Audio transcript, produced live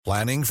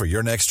Planning for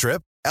your next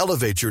trip?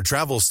 Elevate your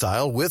travel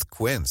style with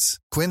Quince.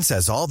 Quince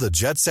has all the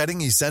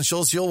jet-setting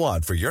essentials you'll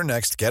want for your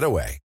next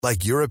getaway,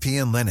 like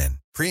European linen,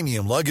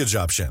 premium luggage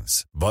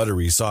options,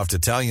 buttery soft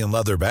Italian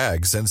leather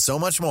bags, and so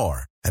much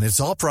more. And it's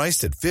all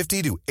priced at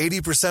 50 to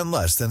 80%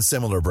 less than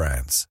similar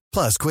brands.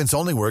 Plus, Quince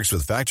only works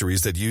with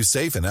factories that use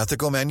safe and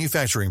ethical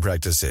manufacturing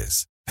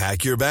practices.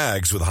 Pack your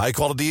bags with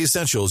high-quality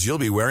essentials you'll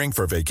be wearing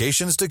for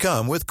vacations to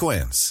come with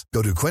Quince.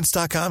 Go to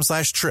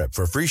quince.com/trip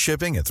for free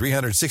shipping and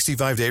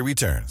 365-day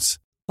returns.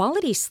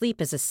 Quality sleep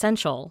is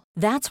essential.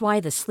 That's why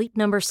the Sleep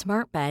Number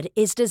Smart Bed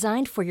is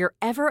designed for your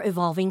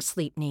ever-evolving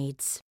sleep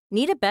needs.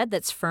 Need a bed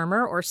that's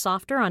firmer or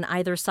softer on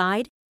either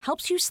side?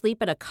 Helps you sleep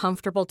at a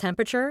comfortable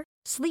temperature?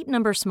 Sleep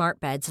Number Smart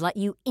Beds let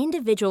you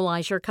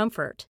individualize your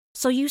comfort,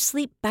 so you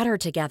sleep better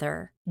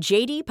together.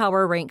 J.D.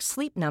 Power ranks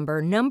Sleep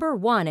Number number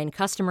 1 in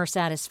customer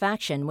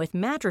satisfaction with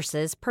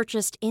mattresses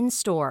purchased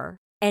in-store.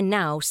 And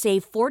now,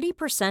 save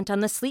 40%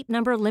 on the Sleep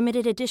Number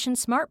Limited Edition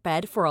Smart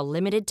Bed for a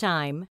limited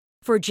time.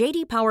 For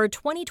J.D. Power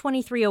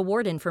 2023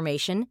 award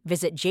information,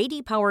 visit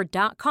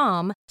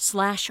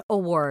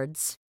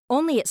jdpower.com/awards.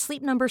 Only at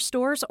Sleep Number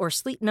stores or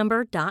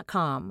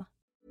sleepnumber.com.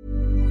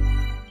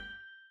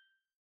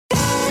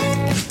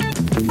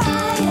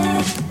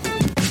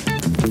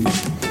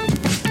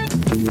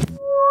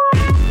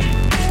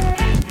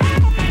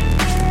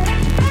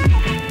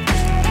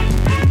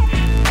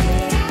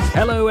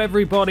 Hello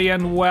everybody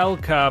and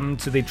welcome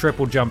to the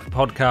Triple Jump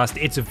podcast.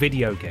 It's a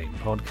video game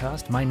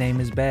podcast. My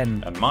name is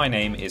Ben. And my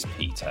name is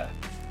Peter.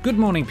 Good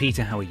morning,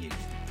 Peter. How are you?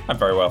 I'm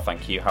very well,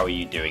 thank you. How are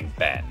you doing,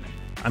 Ben?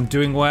 I'm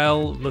doing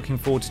well. Looking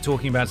forward to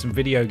talking about some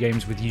video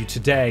games with you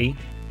today.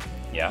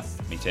 Yeah,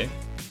 me too.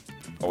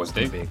 Always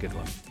do. It'll be a good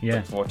one. Yeah.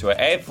 Look forward to it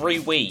every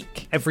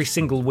week. Every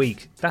single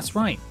week. That's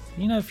right.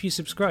 You know, if you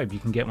subscribe, you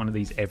can get one of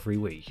these every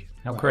week.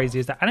 How crazy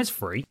is that? And it's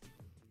free.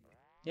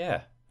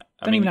 Yeah.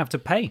 Don't even have to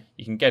pay.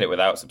 You can get it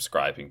without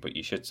subscribing, but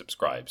you should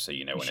subscribe so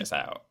you know when it's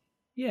out.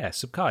 Yeah,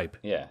 subscribe.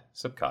 Yeah,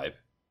 subscribe.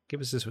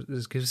 Give us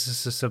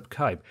a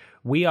subscribe.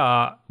 We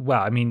are,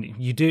 well, I mean,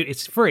 you do,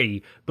 it's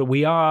free, but we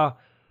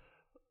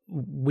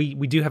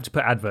do have to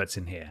put adverts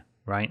in here,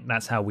 right?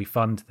 That's how we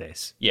fund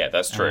this. Yeah,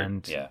 that's true.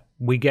 And yeah.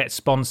 we get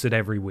sponsored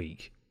every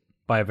week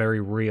by a very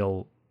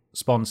real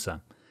sponsor.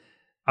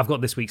 I've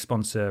got this week's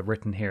sponsor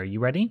written here. Are you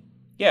ready?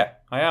 Yeah,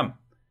 I am.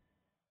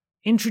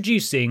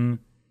 Introducing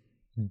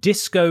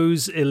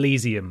Disco's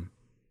Elysium.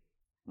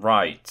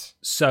 Right.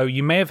 So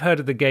you may have heard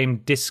of the game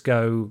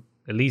Disco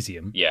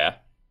Elysium. Yeah.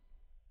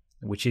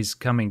 Which is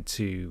coming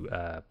to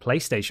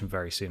PlayStation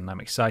very soon, and I'm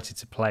excited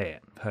to play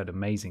it. I've heard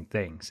amazing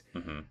things.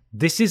 Mm-hmm.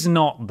 This is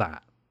not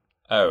that.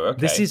 Oh,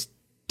 okay. This is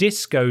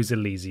Disco's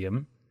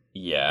Elysium.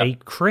 Yeah. A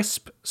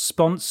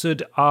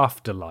crisp-sponsored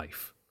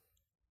afterlife.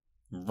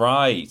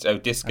 Right. Oh,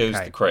 Disco's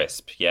the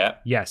crisp, yeah.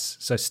 Yes,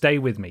 so stay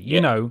with me.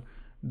 You know,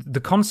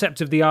 the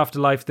concept of the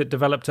afterlife that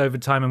developed over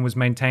time and was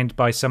maintained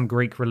by some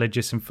Greek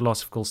religious and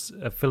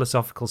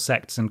philosophical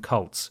sects and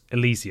cults.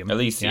 Elysium.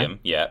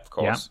 Yeah, of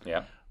course.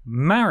 Yeah.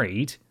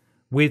 Married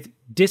with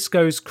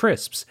Disco's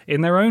crisps.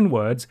 In their own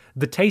words,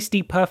 the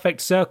tasty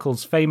perfect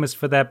circles famous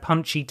for their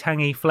punchy,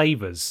 tangy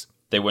flavours.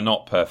 They were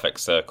not perfect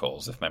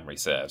circles, if memory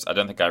serves. I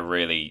don't think I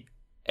really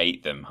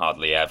ate them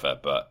hardly ever,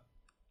 but,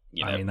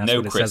 you know,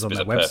 no crisp is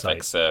a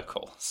perfect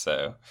circle.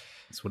 So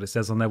that's what it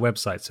says on their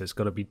website, so it's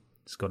got to be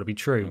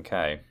true.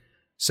 Okay.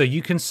 So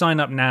you can sign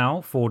up now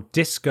for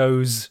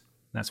Disco's,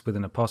 that's with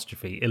an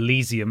apostrophe,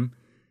 Elysium,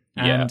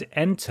 and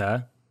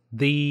enter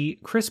the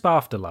crisp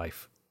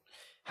afterlife.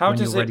 When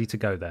you're ready to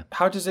go there.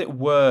 How does it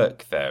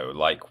work though?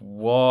 Like,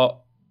 what?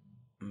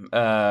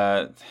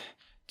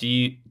 Do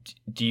you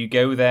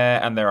go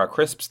there and there are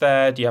crisps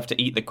there? Do you have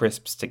to eat the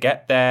crisps to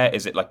get there?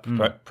 Is it like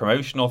a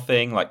promotional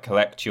thing? Like,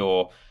 collect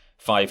your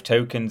 5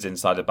 tokens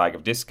inside a bag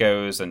of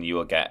Discos and you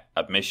will get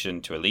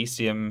admission to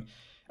Elysium.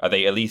 Are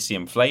they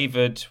Elysium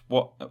flavored?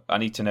 What? I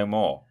need to know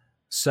more.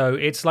 So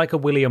it's like a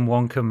William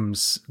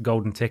Wonkam's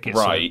golden ticket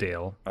sort of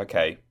deal.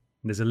 Okay.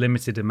 There's a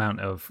limited amount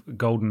of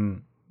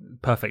golden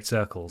perfect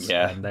circles,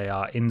 and they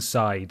are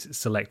inside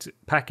select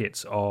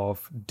packets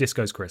of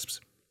Disco's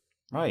crisps.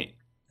 Right.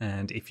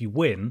 And if you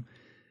win,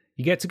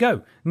 you get to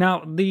go.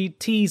 Now, the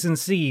T's and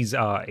C's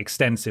are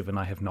extensive, and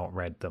I have not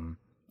read them.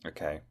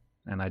 Okay.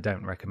 And I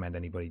don't recommend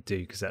anybody do,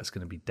 because that's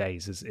going to be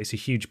days. It's a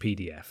huge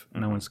PDF.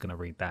 No one's going to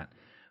read that.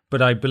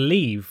 But I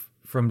believe,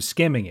 from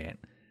skimming it,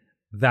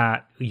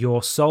 that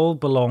your soul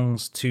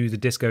belongs to the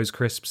Disco's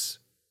Crisps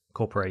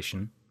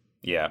Corporation.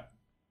 Yeah.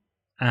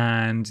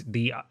 And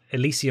the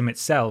Elysium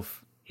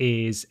itself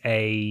is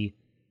a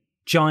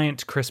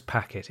giant crisp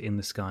packet in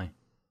the sky.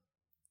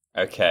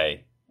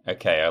 Okay,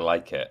 I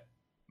like it.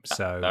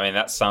 So I mean,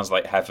 that sounds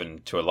like heaven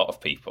to a lot of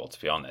people,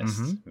 to be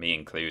honest, me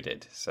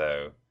included.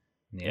 So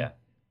yeah,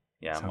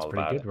 I'm all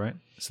about it. Right?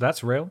 So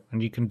that's real,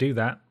 and you can do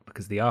that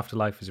because the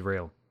afterlife is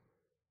real,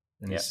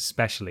 and it's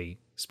especially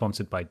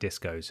sponsored by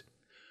Discos,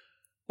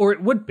 or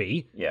it would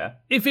be,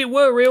 if it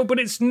were real, but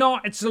it's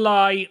not. It's a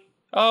lie.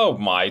 Oh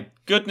my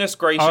goodness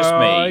gracious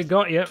me! I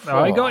got you.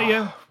 I got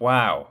you.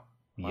 Wow.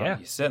 Yeah,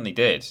 you certainly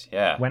did.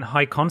 Yeah. Went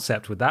high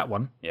concept with that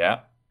one.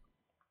 Yeah.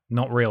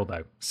 Not real,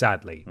 though,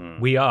 sadly.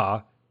 We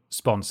are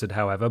sponsored,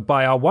 however,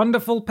 by our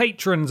wonderful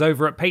patrons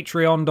over at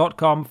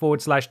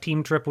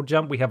patreon.com/Team Triple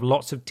Jump. We have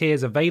lots of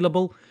tiers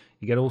available.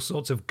 You get all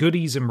sorts of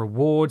goodies and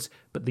rewards,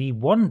 but the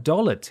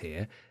 $1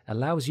 tier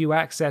allows you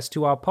access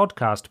to our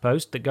podcast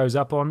post that goes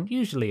up on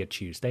usually a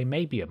Tuesday,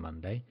 maybe a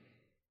Monday.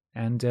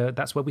 And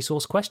that's where we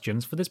source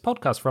questions for this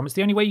podcast from. It's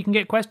the only way you can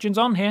get questions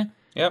on here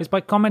is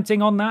by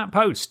commenting on that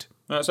post.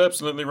 That's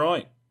absolutely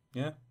right.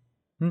 Yeah.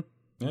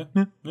 Yeah.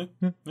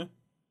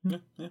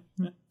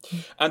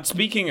 And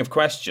speaking of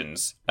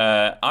questions,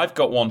 I've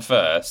got one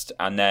first,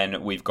 and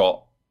then we've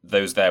got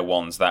those there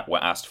ones that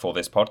were asked for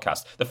this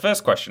podcast. The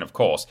first question, of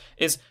course,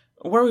 is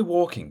where are we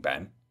walking,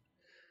 Ben?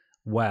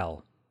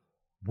 Well,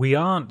 we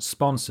aren't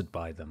sponsored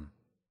by them,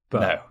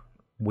 but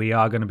we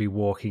are going to be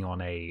walking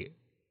on a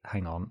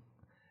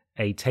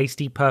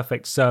Tasty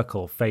Perfect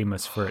Circle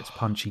famous for its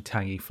punchy,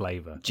 tangy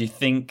flavour. Do you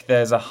think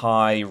there's a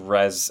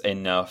high-res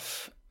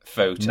enough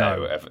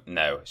photo of...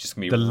 No, it's just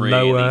going to be the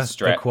really lower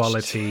stretched, the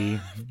quality,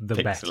 the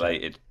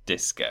pixelated better.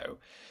 disco.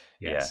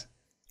 Yes. Yeah,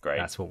 great.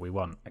 That's what we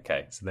want.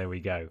 Okay. So there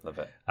we go. Love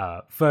it.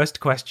 First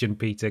question,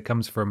 Peter,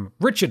 comes from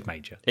Richard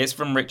Major. It's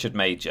from Richard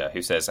Major,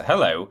 who says,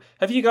 hello,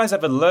 have you guys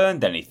ever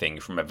learned anything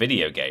from a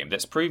video game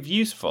that's proved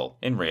useful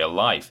in real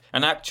life?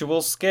 An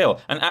actual skill,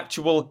 an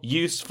actual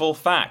useful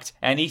fact?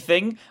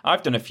 Anything?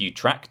 I've done a few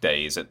track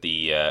days at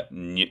the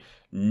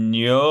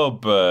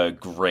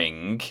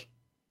Nürburgring.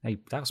 Hey,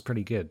 that was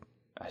pretty good.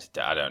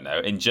 I don't know.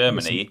 In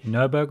Germany.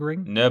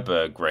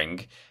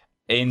 Nürburgring?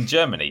 In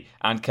Germany,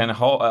 and can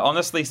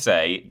honestly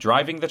say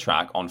driving the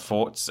track on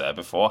Forza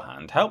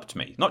beforehand helped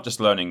me. Not just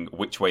learning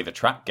which way the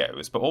track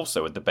goes, but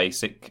also with the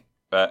basic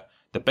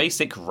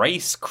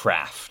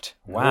racecraft.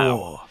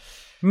 Wow.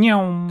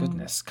 Ooh.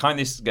 Goodness.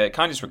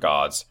 Kindest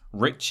regards,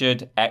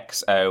 Richard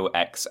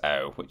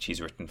XOXO, which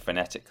he's written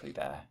phonetically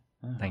there.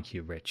 Oh. Thank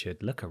you,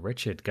 Richard. Look at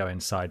Richard going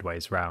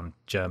sideways round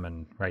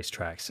German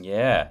racetracks.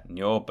 Yeah,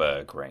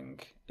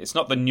 Nürburgring. It's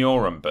not the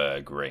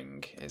Nuremberg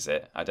ring, is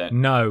it? I don't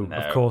know. No,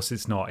 of course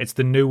it's not. It's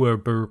the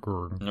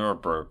Nürburgring.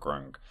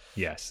 Nürburgring.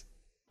 Yes.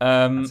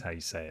 That's how you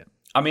say it.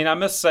 I mean, I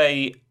must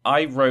say,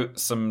 I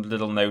wrote some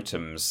little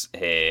notums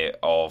here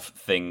of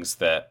things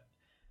that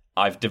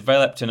I've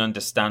developed an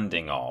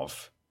understanding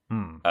of.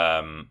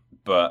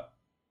 But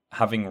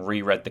having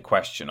reread the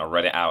question or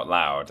read it out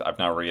loud, I've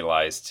now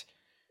realised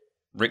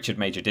Richard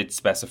Major did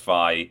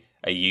specify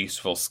a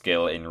useful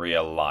skill in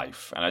real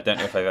life. And I don't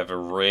know if I've ever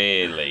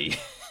really...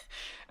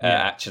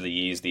 actually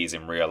use these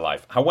in real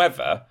life.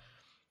 However,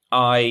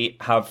 I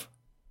have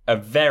a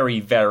very,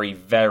 very,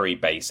 very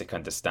basic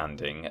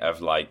understanding of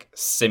like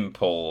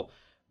simple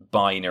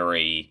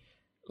binary,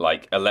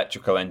 like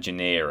electrical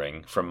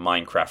engineering from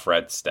Minecraft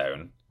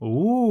Redstone.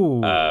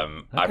 Ooh.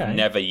 Okay. I've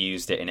never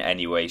used it in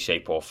any way,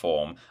 shape, or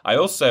form. I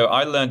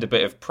learned a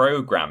bit of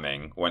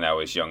programming when I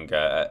was younger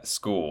at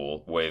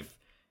school with,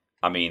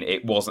 I mean,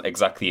 it wasn't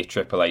exactly a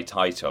AAA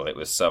title. It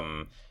was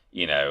some,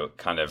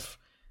 kind of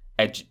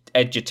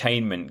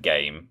edutainment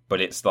game,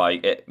 but it's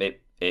like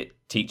it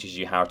teaches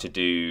you how to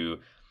do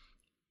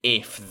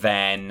if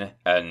then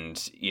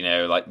and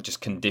like just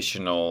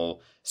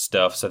conditional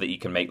stuff so that you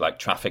can make like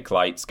traffic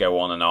lights go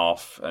on and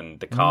off and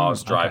the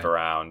cars drive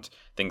around,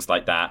 things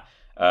like that,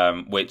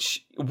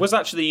 which was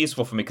actually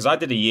useful for me because I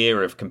did a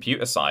year of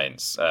computer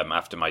science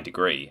after my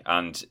degree,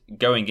 and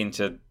going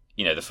into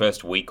the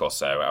first week or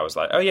so I was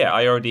like, oh yeah,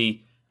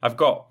 I've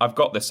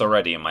got this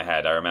already in my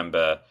head. I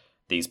remember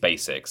these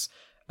basics.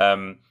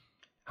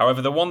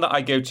 However, the one that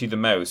I go to the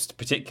most,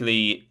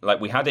 particularly,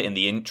 like we had it in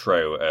the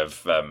intro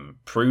of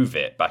Prove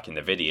It back in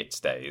the Vidiots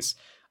days,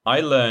 I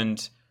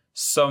learned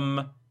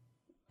some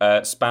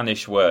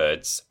Spanish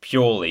words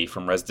purely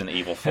from Resident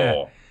Evil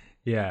 4.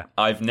 Yeah.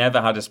 I've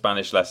never had a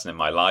Spanish lesson in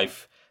my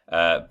life,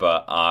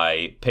 but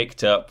I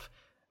picked up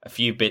a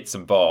few bits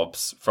and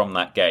bobs from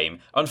that game.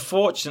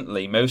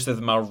 Unfortunately, most of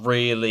them are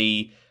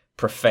really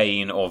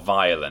profane or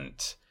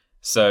violent.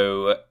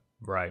 So...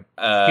 Right.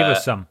 Give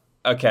us some.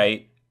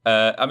 Okay.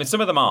 I mean,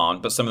 some of them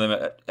aren't, but some of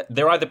them,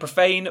 they're either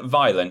profane,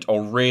 violent,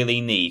 or really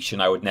niche,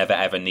 and I would never,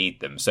 ever need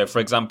them. So, for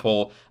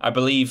example, I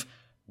believe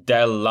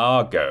Del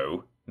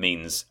Lago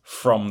means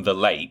from the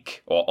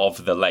lake, or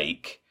of the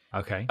lake.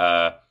 Okay.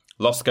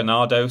 Los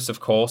Ganados,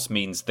 of course,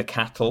 means the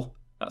cattle.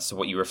 That's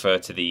what you refer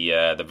to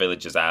the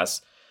villagers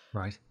as.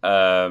 Right.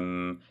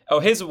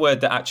 Here's a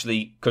word that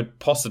actually could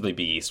possibly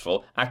be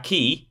useful.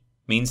 Aquí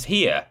means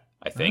here,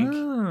 I think.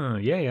 Oh,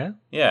 yeah.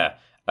 Yeah.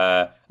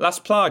 Las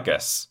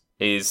Plagas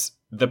is...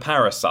 the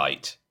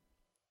parasite,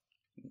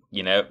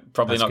 probably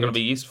That's not going to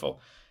be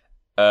useful.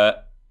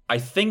 I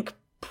think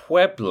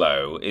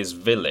Pueblo is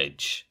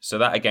village, so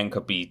that again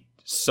could be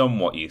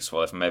somewhat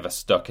useful if I'm ever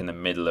stuck in the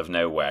middle of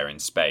nowhere in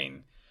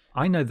Spain.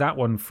 I know that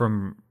one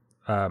from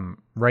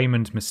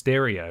Raymond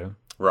Mysterio.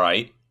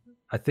 Right.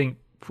 I think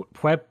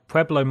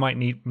Pueblo might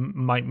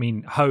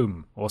mean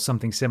home or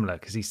something similar,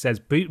 because he says,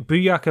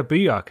 Buyaka,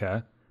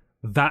 Buyaka,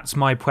 that's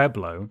my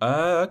Pueblo.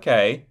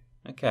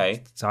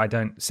 Okay. So I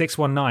don't...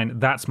 619,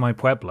 that's my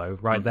Pueblo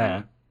right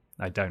there.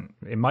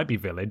 It might be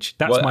village.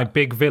 That's my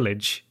big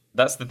village.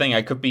 that's the thing.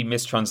 I could be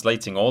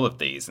mistranslating all of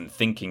these and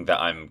thinking that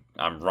I'm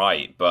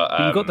right, but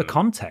you got the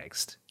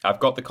context. I've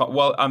got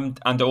the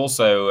and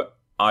also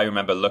I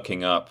remember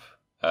looking up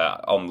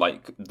on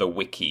like the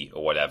wiki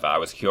or whatever. I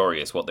was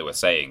curious what they were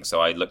saying,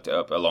 so I looked it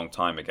up a long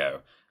time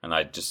ago, and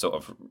I just sort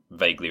of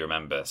vaguely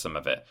remember some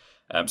of it.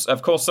 So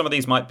of course, some of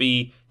these might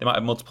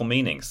have multiple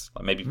meanings.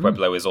 Like maybe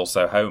Pueblo is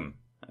also home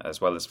as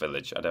well as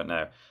village. I don't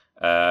know.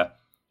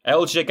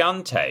 El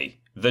Gigante,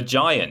 the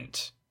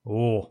giant.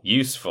 Oh,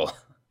 useful.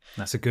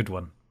 That's a good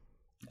one.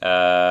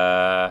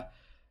 Man,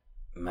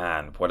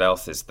 what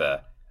else is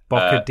there?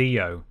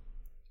 Bocadillo.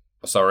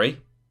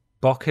 Sorry?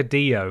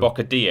 Bocadillo.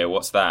 Bocadillo,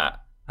 what's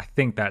that? I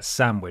think that's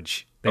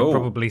sandwich. They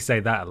probably say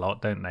that a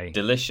lot, don't they?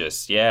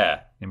 Delicious,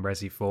 yeah. In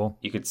Resi 4.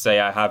 You could say,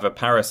 I have a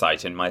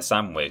parasite in my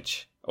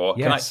sandwich. Or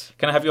yes.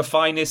 Can I have your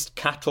finest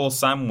cattle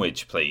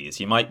sandwich, please?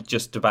 You might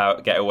just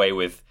about get away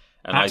with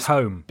a nice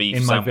home, beef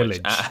in sandwich my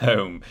village. at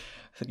home.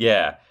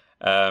 Yeah.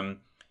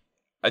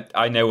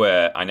 I know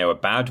a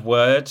bad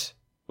word,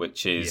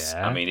 which is,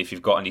 I mean, if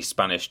you've got any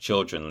Spanish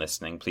children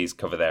listening, please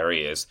cover their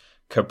ears.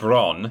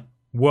 Cabron.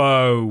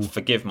 Whoa.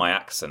 Forgive my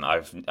accent.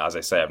 As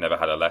I say, I've never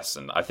had a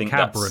lesson. I think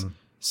cabron.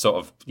 That's sort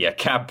of,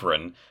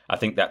 cabron. I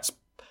think that's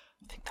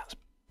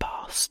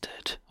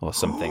bastard or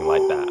something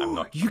like that. I'm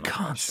not. You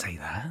can't say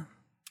that.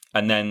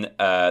 And then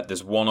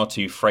there's one or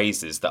two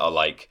phrases that are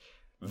like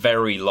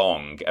very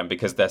long, and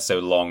because they're so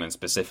long and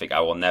specific, I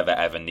will never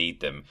ever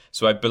need them.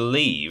 So I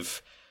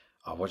believe,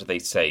 what do they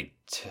say?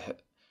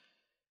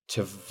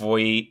 Te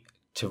voy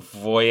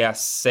a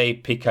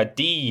se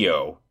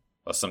picadillo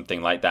or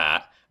something like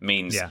that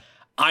means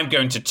I'm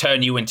going to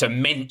turn you into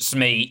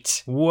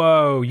mincemeat.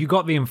 Whoa, you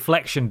got the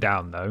inflection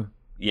down though.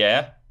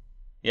 Yeah,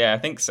 I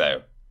think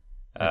so.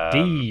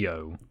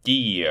 Dio.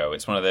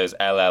 It's one of those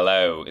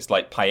LLO. It's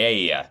like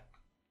paella.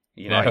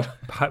 You know, right.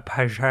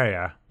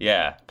 Paella.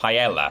 Yeah,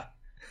 paella.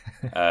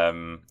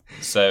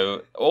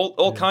 So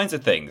all kinds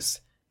of things.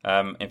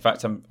 In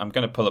fact, I'm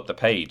going to pull up the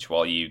page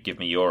while you give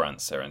me your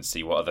answer and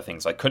see what other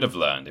things I could have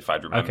learned if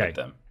I'd remembered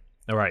them.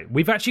 All right.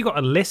 We've actually got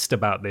a list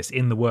about this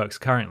in the works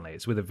currently.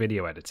 It's with a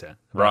video editor.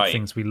 Right.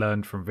 Things we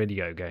learned from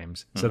video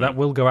games. So that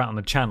will go out on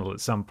the channel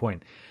at some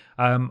point.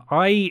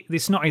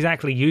 It's not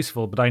exactly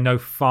useful, but I know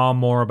far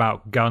more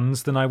about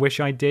guns than I wish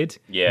I did.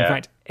 Yeah. In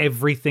fact,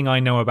 everything I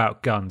know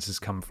about guns has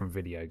come from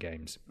video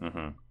games.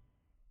 Mm-hmm.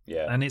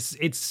 Yeah. And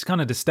it's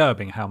kind of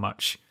disturbing how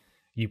much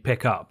you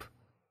pick up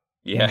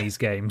in these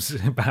games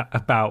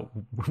about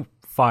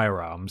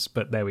firearms,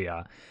 but there we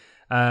are.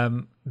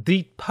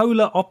 The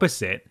polar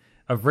opposite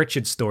of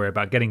Richard's story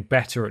about getting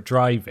better at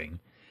driving.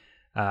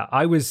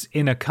 I was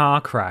in a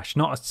car crash,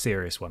 not a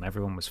serious one,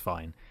 everyone was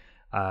fine,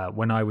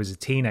 when I was a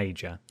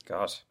teenager.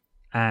 God.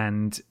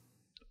 And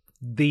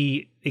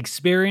the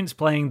experience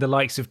playing the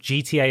likes of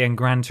GTA and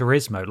Gran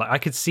Turismo, like I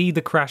could see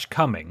the crash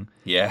coming.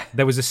 Yeah.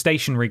 There was a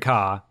stationary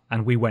car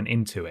and we went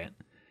into it.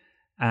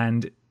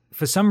 And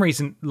for some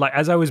reason, like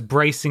as I was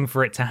bracing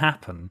for it to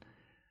happen,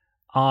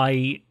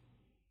 I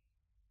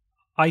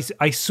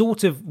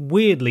sort of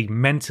weirdly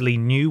mentally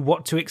knew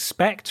what to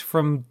expect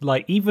from,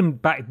 like, even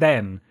back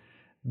then,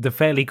 the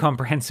fairly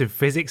comprehensive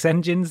physics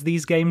engines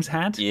these games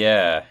had.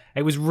 Yeah.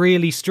 It was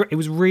really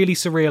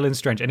surreal and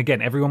strange. And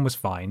again, everyone was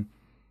fine.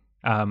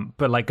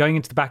 But like going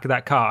into the back of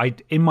that car,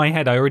 in my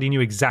head, I already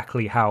knew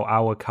exactly how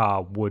our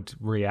car would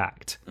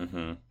react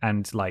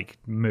and like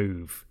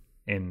move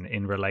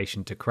in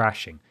relation to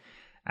crashing.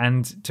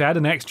 And to add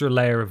an extra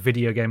layer of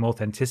video game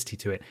authenticity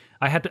to it,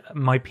 I had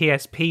my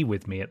PSP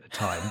with me at the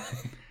time.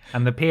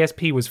 And the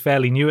PSP was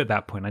fairly new at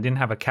that point. I didn't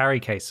have a carry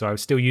case, so I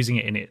was still using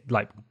it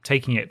like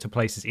taking it to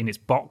places in its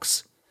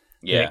box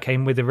that it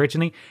came with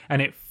originally.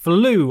 And it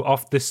flew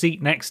off the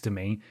seat next to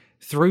me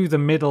through the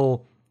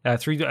middle,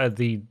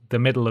 the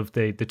middle of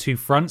the two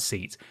front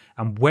seats,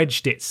 and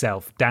wedged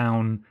itself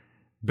down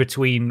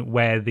between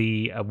where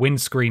the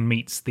windscreen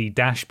meets the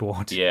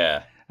dashboard.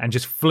 Yeah. And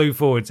just flew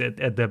forwards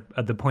at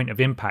the point of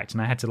impact,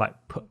 and I had to like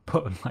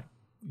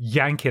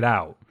yank it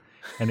out,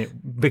 and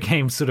it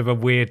became sort of a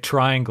weird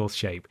triangle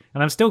shape.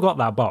 And I've still got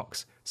that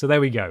box, so there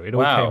we go. It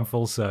all came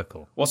full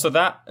circle. Well, so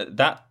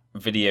that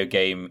video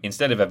game,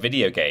 instead of a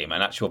video game,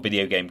 an actual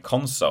video game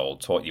console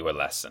taught you a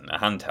lesson, a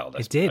handheld.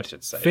 It did. I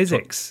should say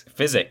Physics.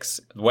 Physics.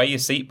 Wear your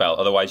seatbelt,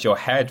 otherwise your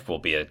head will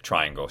be a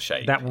triangle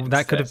shape.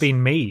 That could have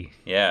been me.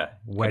 Yeah,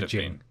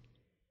 wedging.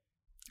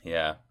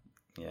 Yeah.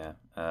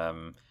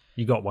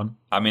 You got one.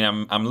 I mean,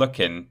 I'm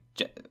looking.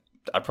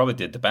 I probably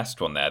did the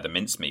best one there, the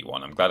mincemeat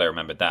one. I'm glad I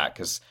remembered that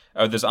because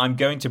there's I'm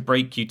going to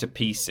break you to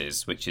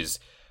pieces, which is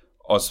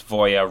os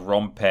voy a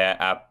romper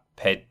a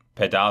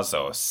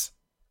pedazos.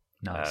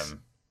 Nice.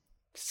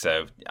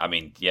 So I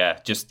mean,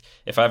 just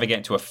if I ever get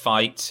into a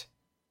fight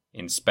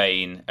in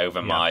Spain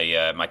over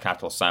my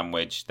cattle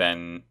sandwich,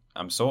 then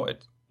I'm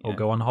sorted. Or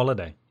go on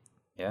holiday.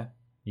 Yeah,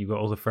 you got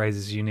all the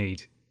phrases you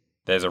need.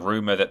 There's a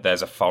rumor that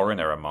there's a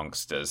foreigner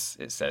amongst us,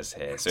 it says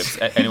here. So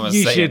if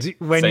anyone's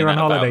when you're on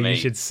holiday, you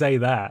should say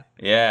that.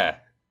 Yeah,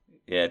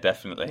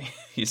 definitely.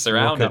 You're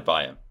surrounded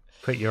by him.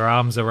 Put your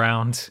arms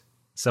around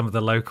some of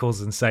the locals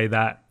and say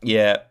that.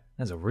 Yeah.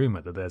 There's a rumor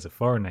that there's a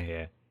foreigner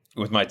here.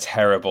 with my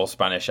terrible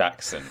Spanish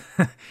accent.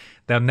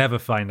 They'll never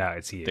find out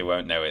it's you. They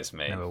won't know it's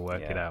me. Never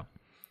work it out.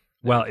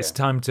 Well, it's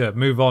time to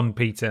move on,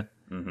 Peter.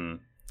 Mm-hmm.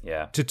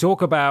 Yeah. To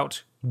talk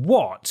about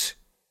what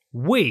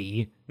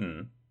we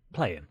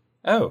playing.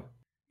 Oh.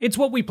 It's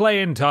what we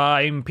play in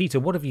time. Peter,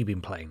 what have you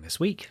been playing this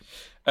week?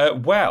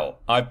 Well,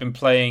 I've been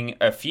playing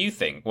a few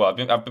things. Well,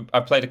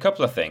 I've played a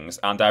couple of things,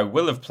 and I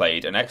will have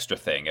played an extra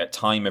thing at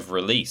time of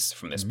release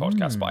from this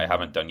podcast, but I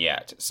haven't done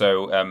yet.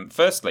 So,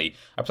 firstly,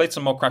 I played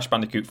some more Crash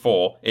Bandicoot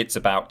 4, It's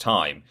About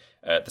Time,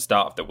 at the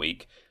start of the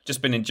week.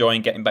 Just been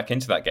enjoying getting back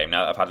into that game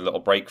now that I've had a little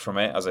break from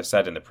it. As I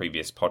said in the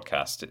previous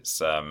podcast,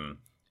 it's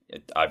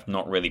I've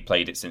not really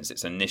played it since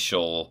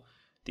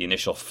the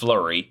initial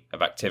flurry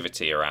of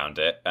activity around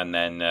it, and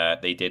then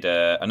they did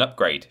an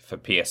upgrade for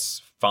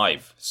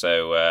PS5.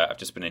 So I've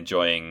just been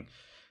enjoying.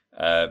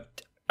 I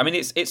mean,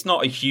 it's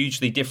not a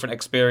hugely different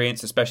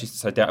experience, especially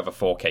since I don't have a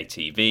 4K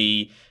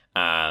TV,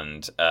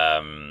 and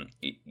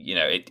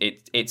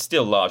it's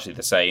still largely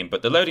the same.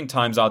 But the loading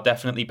times are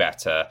definitely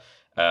better.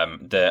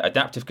 The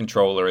adaptive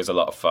controller is a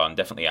lot of fun.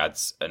 Definitely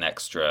adds an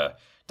extra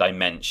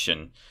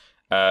dimension.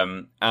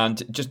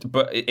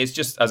 But it's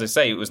just, as I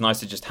say, it was nice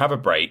to just have a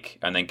break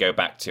and then go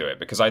back to it,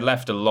 because I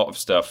left a lot of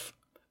stuff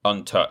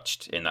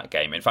untouched in that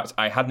game. In fact,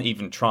 I hadn't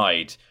even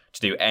tried to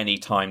do any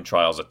time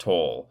trials at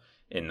all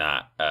in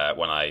that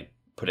when I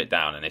put it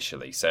down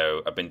initially.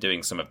 So I've been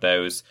doing some of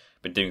those.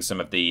 Been doing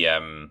some of the I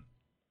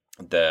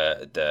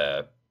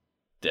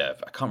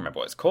can't remember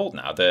what it's called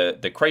now.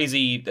 The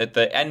crazy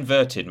the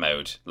inverted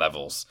mode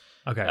levels.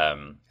 Okay.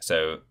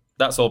 So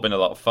that's all been a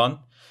lot of fun.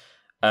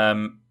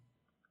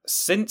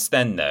 Since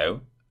then,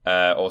 though,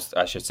 or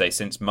I should say,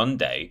 since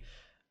Monday,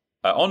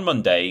 on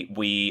Monday,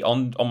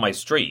 on my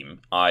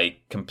stream, I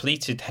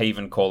completed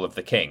Haven Call of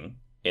the King,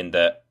 in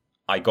that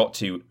I got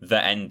to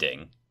the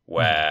ending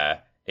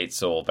where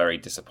it's all very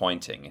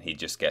disappointing and he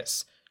just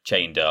gets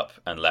chained up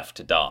and left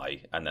to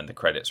die, and then the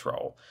credits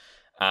roll.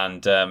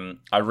 And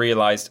I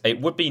realised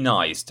it would be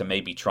nice to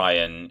maybe try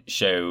and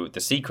show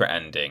the secret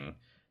ending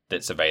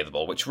that's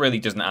available, which really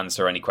doesn't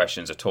answer any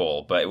questions at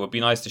all, but it would be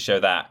nice to show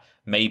that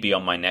maybe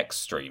on my next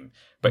stream.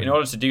 But in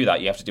order to do that,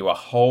 you have to do a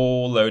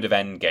whole load of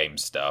endgame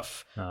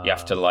stuff. You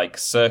have to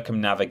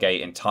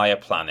circumnavigate entire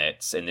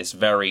planets in this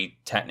very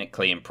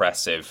technically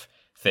impressive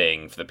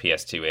thing for the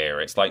PS2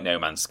 era. It's like No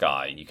Man's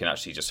Sky. You can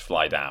actually just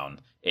fly down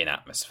in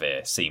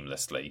atmosphere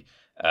seamlessly.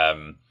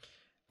 And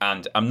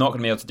I'm not going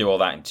to be able to do all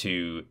that in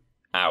 2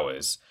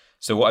 hours.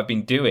 So what I've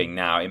been doing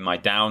now in my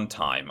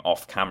downtime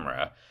off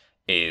camera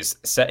is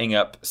setting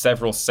up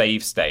several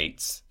save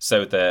states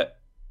so that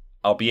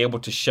I'll be able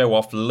to show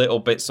off little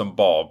bits and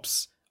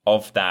bobs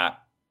of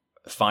that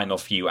final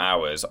few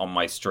hours on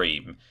my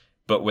stream,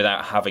 but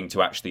without having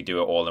to actually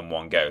do it all in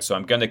one go. So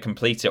I'm going to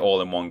complete it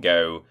all in one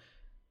go,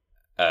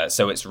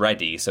 so it's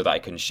ready, so that I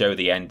can show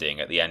the ending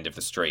at the end of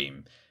the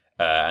stream,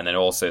 and then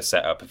also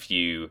set up a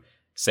few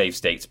save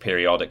states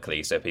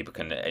periodically so people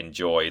can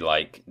enjoy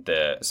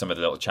some of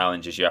the little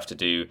challenges you have to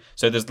do.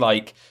 So there's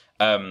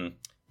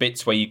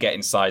bits where you get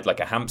inside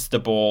a hamster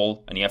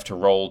ball and you have to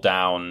roll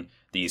down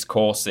these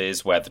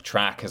courses where the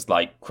track is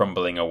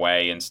crumbling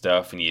away and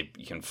stuff, and you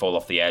can fall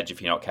off the edge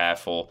if you're not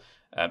careful.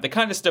 The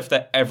kind of stuff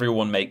that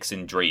everyone makes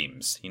in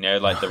dreams,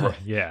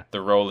 the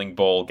the rolling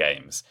ball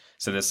games.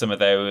 So there's some of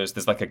those.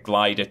 There's a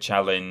glider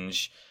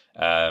challenge.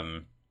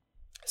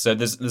 So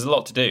there's a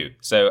lot to do.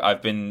 So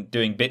I've been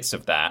doing bits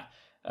of that.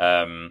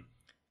 The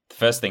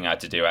first thing I had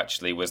to do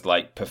actually was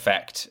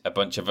perfect a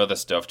bunch of other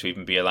stuff to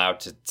even be allowed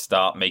to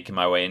start making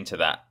my way into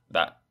that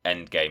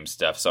end game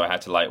stuff. So I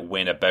had to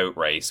win a boat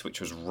race,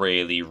 which was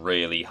really,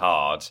 really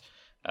hard.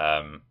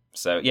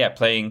 So yeah,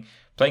 playing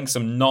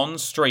some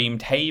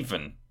non-streamed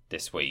Haven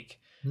this week.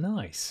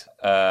 Nice.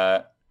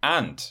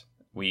 And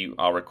we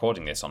are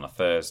recording this on a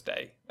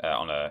Thursday.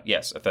 A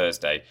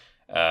Thursday.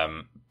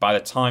 By the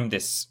time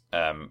this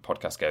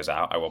podcast goes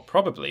out, I will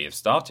probably have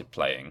started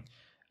playing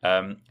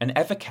an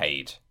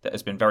Evercade that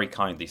has been very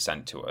kindly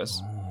sent to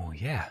us. Oh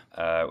yeah.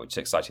 Which is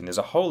exciting. There's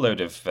a whole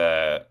load of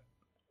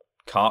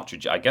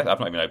cartridge. I guess I've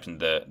not even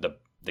opened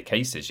the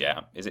cases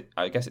yet. Is it?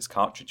 I guess it's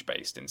cartridge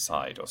based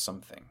inside or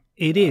something.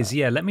 It is.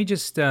 Yeah. Let me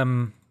just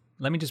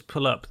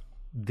pull up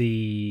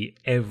the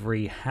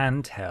every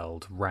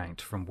handheld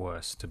ranked from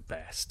worst to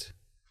best,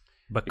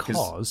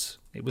 because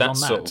it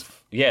was on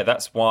that.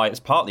 That's why.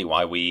 It's partly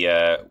why we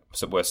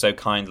were so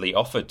kindly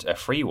offered a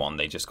free one.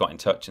 They just got in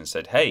touch and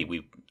said, "Hey,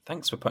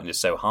 thanks for putting this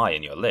so high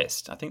in your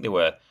list." I think they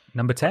were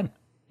number 10.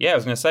 Yeah, I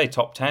was going to say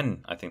top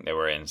 10. I think they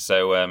were in.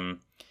 So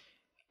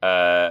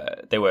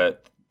they were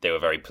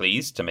very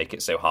pleased to make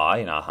it so high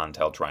in our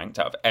handheld ranked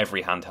out of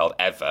every handheld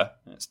ever.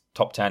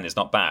 Top 10 is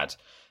not bad.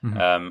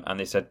 Mm-hmm. And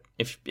they said,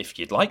 if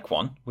you'd like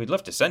one, we'd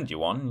love to send you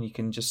one, and you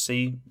can just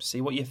see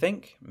what you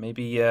think.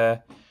 Maybe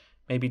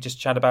just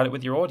chat about it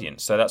with your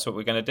audience. So that's what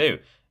we're going to do.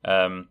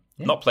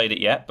 Not played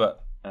it yet,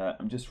 but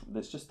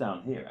it's just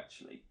down here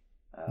actually.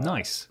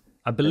 Nice.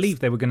 I believe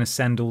they were going to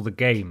send all the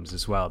games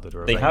as well that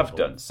are available. They have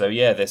done. So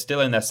yeah, they're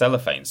still in their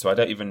cellophane. So I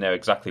don't even know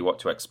exactly what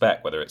to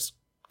expect, whether it's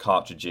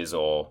cartridges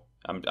or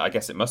I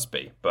guess it must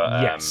be,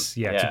 but yes,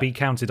 to be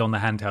counted on the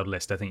handheld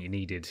list, I think you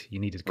needed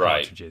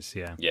cartridges.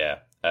 Right. Yeah.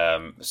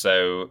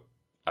 So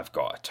I've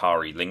got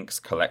Atari Lynx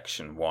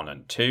Collection 1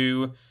 and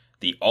 2,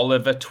 the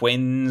Oliver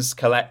Twins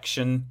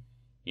Collection.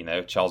 You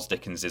know, Charles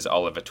Dickens'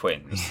 Oliver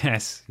Twins.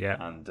 Yes, yeah.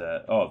 And,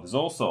 there's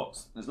all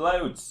sorts. There's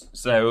loads.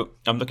 So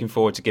I'm looking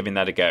forward to giving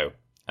that a go.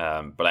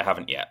 But I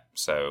haven't yet.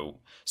 So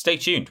stay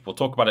tuned. We'll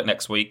talk about it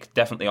next week,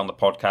 definitely on the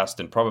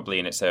podcast and probably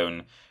in its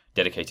own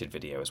dedicated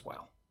video as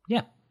well.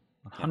 Yeah,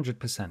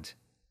 100%.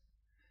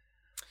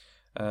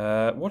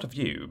 What have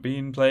you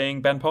been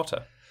playing, Ben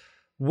Potter?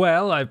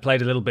 Well, I've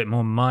played a little bit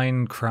more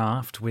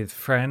Minecraft with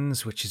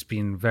friends, which has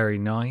been very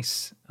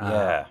nice.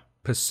 Yeah.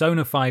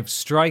 Persona 5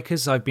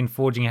 Strikers, I've been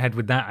forging ahead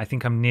with that. I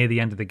think I'm near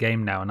the end of the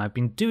game now, and I've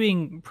been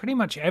doing pretty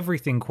much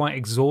everything quite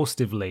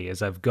exhaustively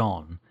as I've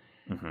gone.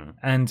 Mm-hmm.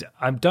 And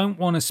I don't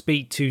want to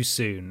speak too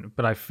soon,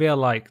 but I feel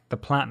like the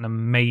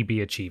platinum may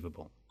be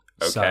achievable.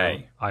 Okay. So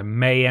I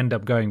may end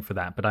up going for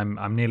that, but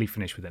I'm nearly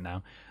finished with it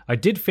now. I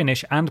did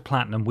finish and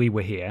platinum We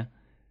Were Here,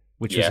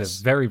 which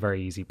was a very,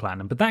 very easy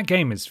platinum. But that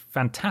game is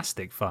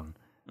fantastic fun.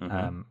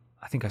 Mm-hmm.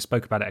 I think I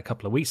spoke about it a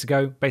couple of weeks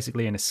ago.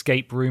 Basically an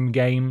escape room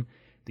game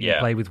that you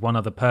play with one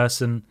other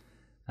person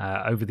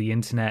over the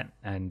internet,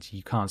 and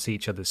you can't see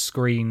each other's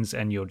screens,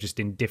 and you're just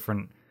in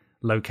different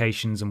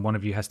locations, and one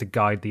of you has to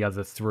guide the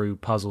other through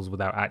puzzles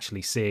without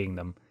actually seeing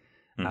them.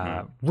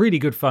 Mm-hmm. Really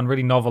good fun,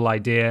 really novel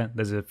idea.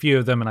 There's a few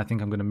of them, and I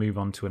think I'm going to move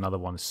on to another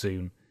one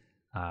soon.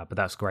 But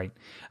that's great.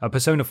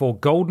 Persona 4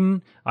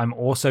 Golden, I'm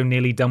also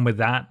nearly done with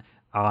that.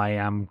 I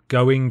am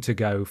going to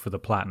go for the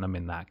platinum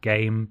in that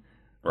game.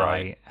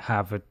 Right. I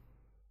have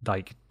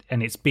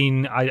and it's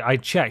been, I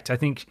checked, I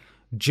think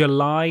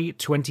July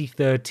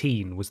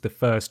 2013 was the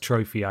first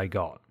trophy I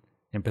got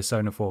in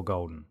Persona 4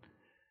 Golden.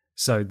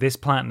 So this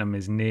platinum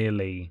is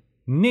nearly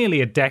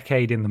a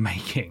decade in the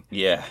making.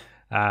 Yeah.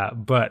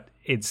 But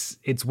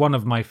it's one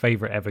of my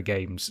favorite ever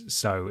games,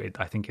 so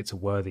I think it's a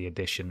worthy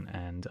addition,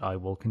 and I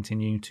will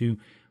continue to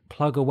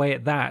plug away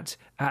at that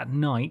at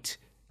night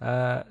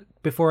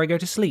before I go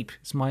to sleep.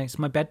 It's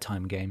my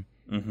bedtime game.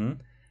 Mm-hmm.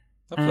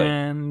 Lovely.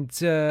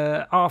 And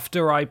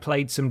after I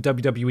played some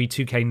WWE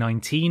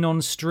 2K19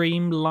 on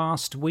stream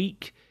last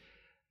week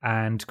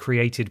and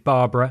created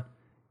Barbara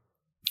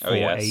for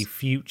a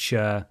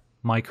future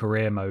My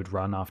Career Mode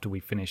run after we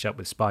finish up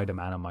with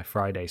Spider-Man on my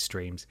Friday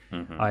streams,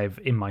 I've,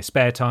 in my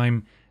spare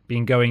time,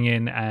 been going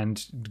in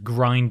and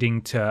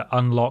grinding to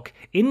unlock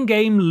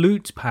in-game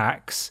loot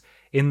packs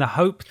in the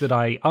hope that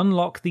I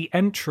unlock the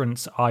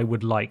entrance I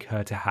would like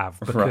her to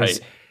have.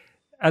 Because,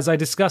 as I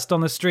discussed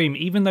on the stream,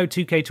 even though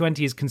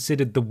 2K20 is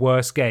considered the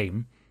worst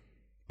game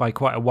by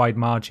quite a wide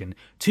margin,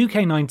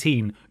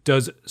 2K19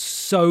 does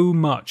so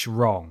much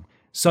wrong.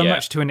 So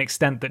much to an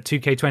extent that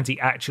 2K20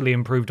 actually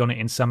improved on it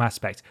in some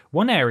aspect.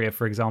 One area,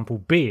 for example,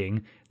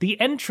 being the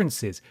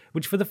entrances,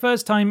 which for the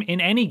first time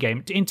in any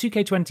game, in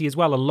 2K20 as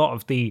well, a lot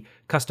of the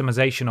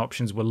customization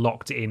options were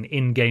locked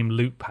in-game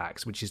loot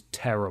packs, which is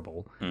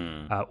terrible.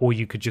 Or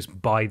you could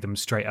just buy them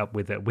straight up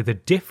with a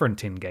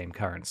different in-game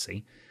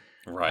currency.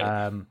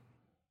 Right.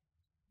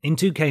 In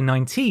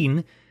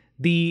 2K19,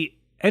 the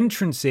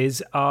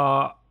entrances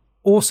are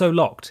also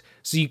locked.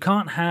 So you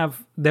can't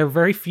have... There are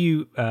very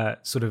few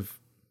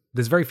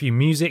There's very few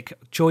music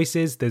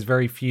choices. There's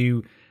very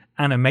few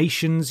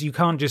animations. You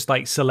can't just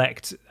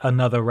select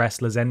another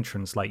wrestler's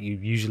entrance like you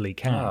usually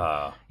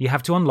can. You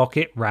have to unlock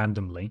it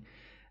randomly.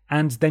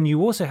 And then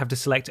you also have to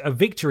select a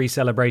victory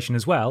celebration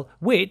as well,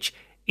 which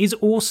is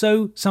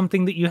also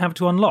something that you have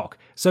to unlock.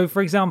 So,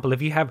 for example,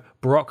 if you have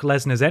Brock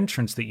Lesnar's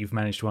entrance that you've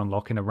managed to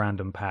unlock in a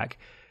random pack,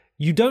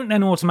 you don't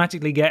then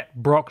automatically get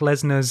Brock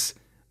Lesnar's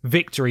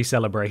victory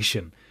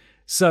celebration.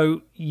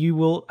 So you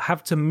will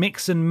have to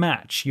mix and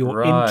match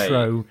your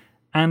intro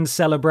and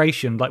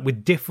celebration,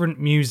 with different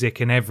music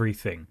and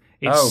everything.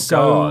 It's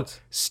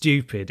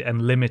stupid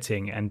and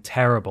limiting and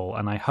terrible.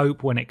 And I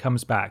hope when it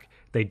comes back,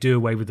 they do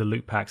away with the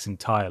loot packs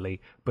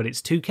entirely. But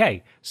it's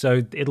 2K,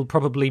 so it'll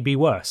probably be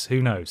worse.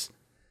 Who knows?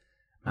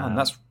 Man,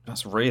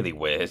 that's really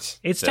weird.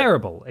 It's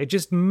terrible. It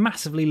just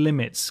massively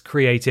limits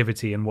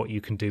creativity and what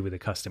you can do with a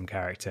custom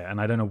character. And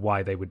I don't know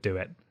why they would do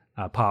it.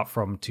 Apart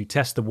from to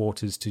test the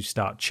waters to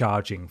start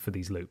charging for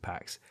these loot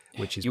packs,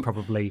 which is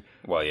probably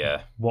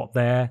what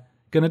they're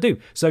going to do.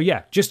 So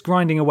just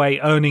grinding away,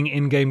 earning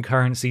in-game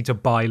currency to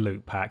buy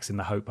loot packs in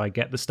the hope I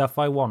get the stuff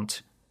I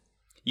want.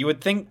 You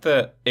would think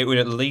that it would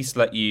at least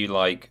let you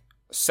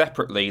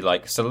separately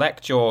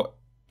select your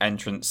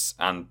entrance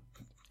and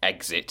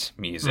exit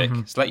music.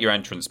 Select your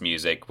entrance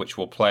music, which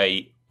will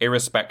play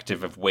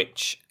irrespective of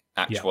which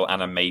actual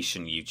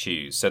animation you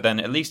choose. So then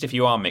at least if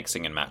you are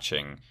mixing and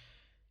matching,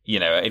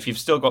 if you've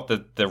still got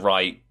the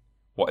right,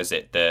 what is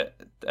it?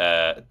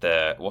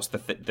 What's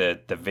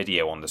the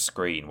video on the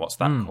screen? What's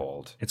that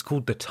called? It's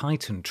called the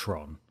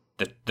Titantron.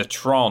 The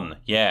Tron,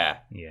 yeah.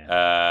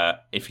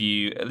 If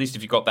you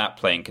got that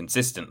playing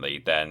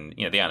consistently, then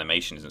the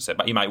animation isn't so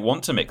bad. You might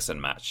want to mix and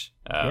match,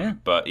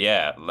 but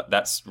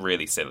that's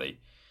really silly.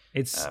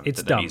 It's that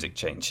dumb. The music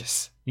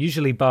changes.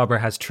 Usually, Barbara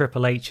has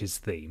Triple H's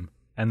theme,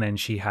 and then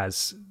she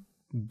has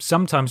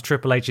sometimes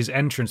Triple H's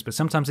entrance, but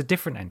sometimes a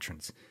different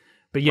entrance.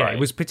 But yeah, Right. It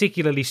was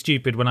particularly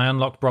stupid when I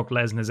unlocked Brock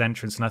Lesnar's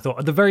entrance, and I thought,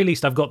 at the very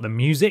least, I've got the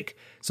music,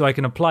 so I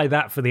can apply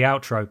that for the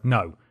outro.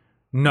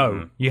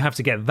 No, you have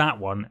to get that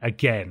one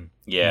again,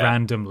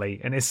 randomly,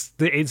 and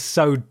it's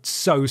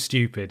so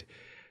stupid.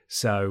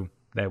 So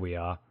there we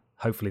are.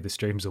 Hopefully the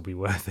streams will be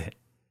worth it.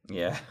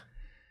 Yeah.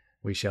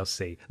 We shall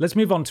see. Let's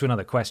move on to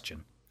another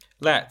question.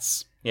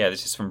 Let's. Yeah,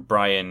 this is from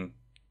Brian.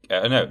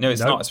 No,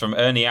 it's not. It's from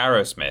Ernie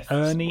Arrowsmith.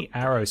 Ernie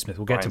Arrowsmith.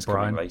 We'll get Brian's to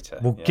Brian coming later.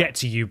 We'll get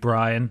to you,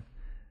 Brian.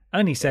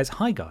 Ernie says,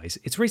 "Hi guys,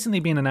 it's recently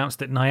been announced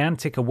that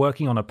Niantic are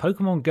working on a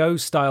Pokemon Go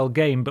style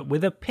game, but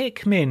with a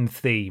Pikmin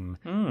theme.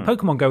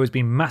 Pokemon Go has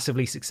been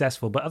massively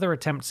successful, but other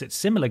attempts at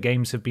similar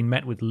games have been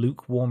met with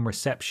lukewarm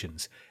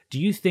receptions. Do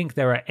you think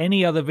there are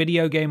any other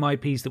video game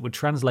IPs that would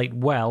translate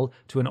well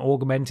to an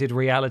augmented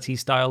reality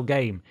style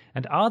game?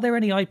 And are there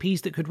any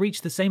IPs that could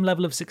reach the same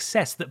level of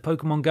success that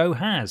Pokemon Go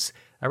has?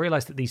 I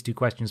realise that these two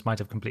questions might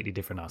have completely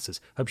different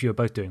answers. Hope you are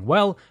both doing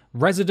well.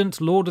 Resident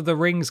Lord of the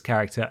Rings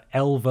character,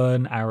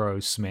 Elvern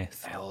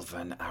Arrowsmith."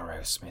 Elvern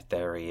Arrowsmith,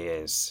 there he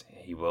is.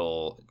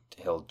 He'll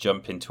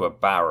jump into a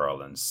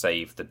barrel and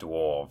save the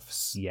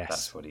dwarves. Yes.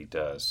 That's what he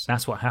does.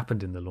 That's what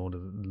happened in the Lord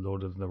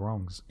of the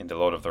Wrongs. In the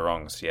Lord of the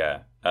Wrongs, yeah.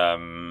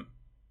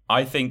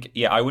 I think,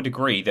 I would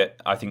agree that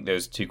I think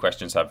those two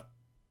questions have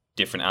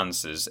different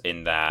answers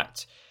in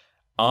that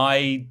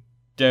I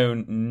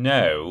don't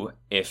know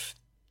if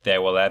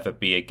there will ever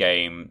be a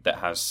game that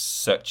has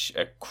such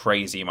a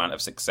crazy amount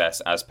of success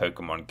as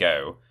Pokemon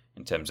Go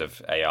in terms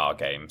of AR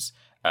games.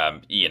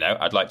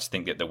 I'd like to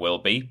think that there will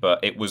be, but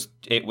it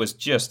was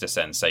just a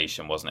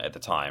sensation, wasn't it, at the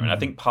time? And I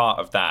think part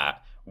of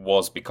that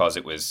was because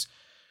it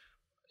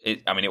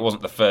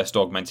wasn't the first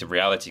augmented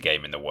reality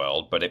game in the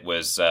world, but it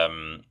was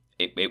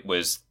it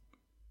was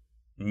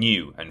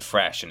new and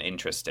fresh and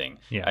interesting.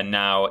 Yeah. And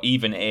now,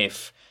 even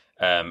if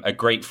a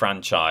great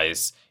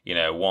franchise,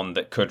 one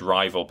that could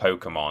rival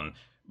Pokemon,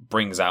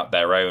 brings out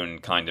their own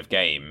kind of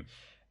game,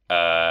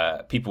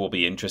 people will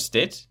be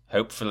interested,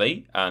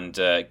 hopefully, and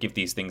give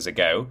these things a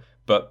go.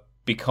 But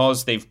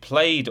because they've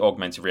played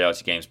augmented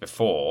reality games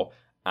before,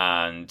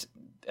 and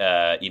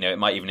it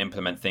might even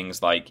implement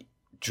things like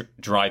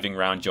driving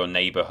around your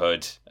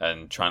neighborhood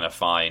and trying to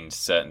find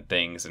certain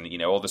things,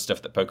 and all the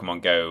stuff that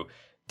Pokemon Go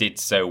did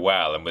so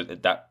well, and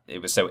that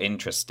it was so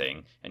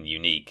interesting and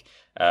unique.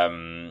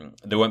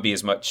 There won't be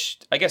as much.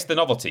 I guess the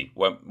novelty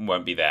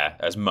won't be there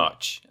as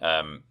much.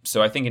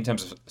 So I think in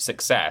terms of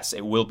success,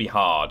 it will be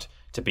hard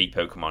to beat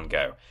Pokemon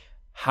Go.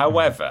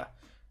 However,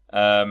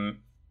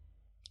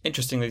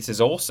 interestingly, this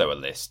is also a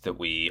list that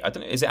I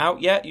don't know. Is it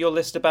out yet? Your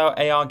list about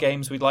AR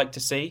games we'd like to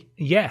see?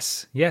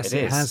 Yes,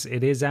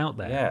 it is out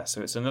there. Yeah,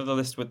 so it's another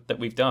list that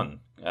we've done.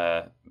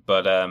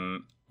 But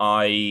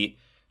I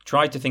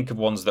tried to think of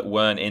ones that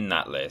weren't in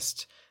that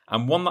list.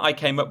 And one that I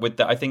came up with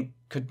that I think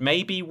could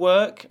maybe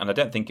work, and I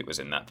don't think it was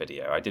in that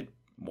video. I did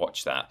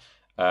watch that.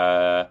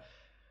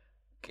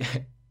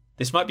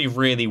 This might be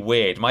really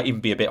weird, might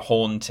even be a bit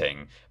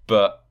haunting,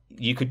 but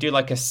you could do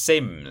like a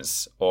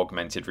Sims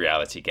augmented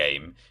reality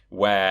game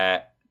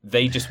where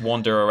they just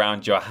wander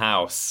around your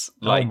house,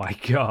 like, oh my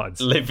God,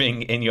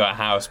 living in your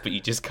house, but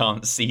you just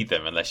can't see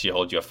them unless you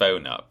hold your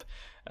phone up.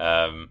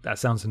 That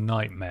sounds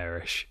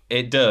nightmarish.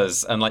 It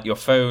does, and like your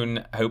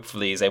phone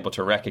hopefully is able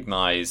to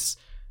recognize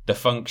the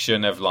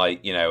function of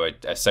like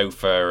a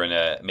sofa,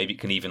 and maybe it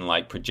can even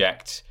like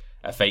project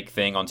a fake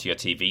thing onto your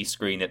TV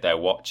screen that they're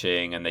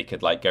watching, and they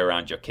could like go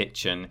around your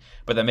kitchen.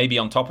 But then maybe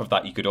on top of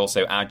that, you could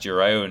also add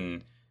your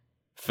own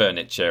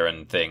furniture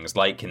and things,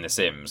 like in The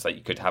Sims. Like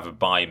you could have a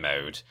buy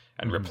mode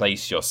and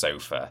replace your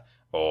sofa,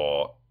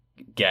 or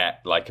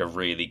get like a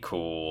really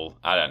cool,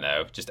 I don't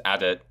know, just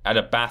add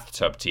a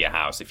bathtub to your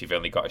house if you've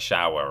only got a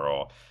shower,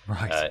 or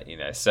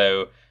right.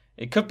 So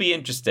it could be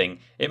interesting.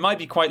 It might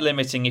be quite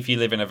limiting if you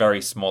live in a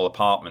very small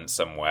apartment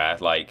somewhere,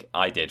 like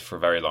I did for a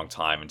very long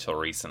time until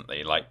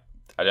recently. Like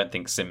I don't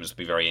think Sims would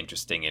be very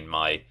interesting in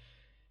my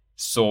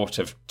sort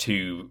of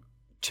two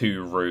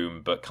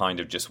room, but kind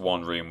of just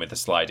one room with a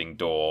sliding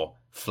door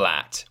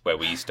flat where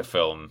we used to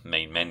film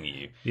Main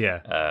Menu.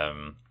 Yeah.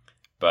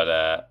 But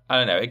I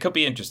don't know. It could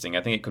be interesting.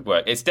 I think it could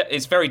work.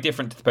 It's very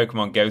different to the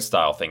Pokemon Go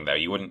style thing, though.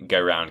 You wouldn't go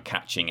around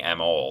catching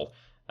em all.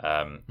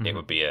 It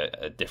would be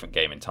a different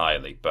game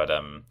entirely. But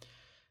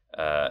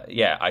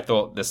I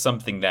thought there's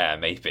something there.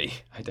 Maybe,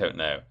 I don't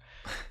know.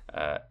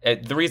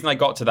 The reason I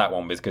got to that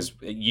one was because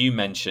you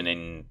mentioned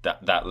in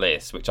that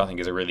list, which I think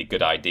is a really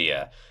good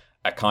idea,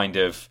 a kind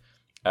of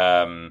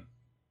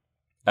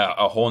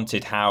a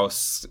haunted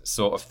house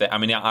sort of thing. I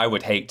mean, I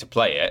would hate to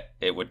play it.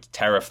 It would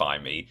terrify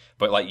me.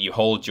 But like you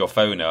hold your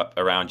phone up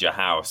around your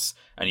house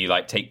and you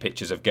like take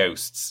pictures of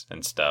ghosts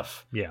and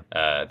stuff. Yeah.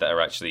 That are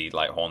actually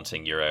like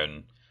haunting your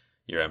own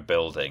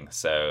building.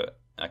 So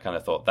I kind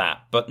of thought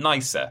that, but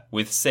nicer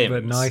with Sims.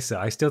 But nicer.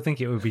 I still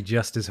think it would be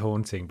just as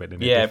haunting, but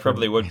in it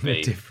probably would be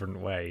a different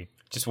way.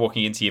 Just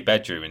walking into your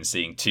bedroom and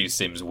seeing two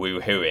Sims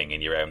woo-hooing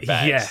in your own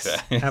bed.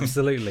 Yes,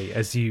 absolutely.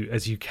 As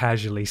you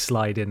casually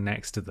slide in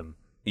next to them.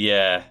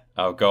 Yeah.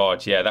 Oh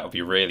God. Yeah, that would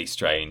be really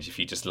strange if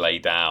you just lay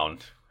down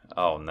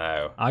Oh,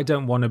 no. I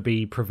don't want to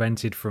be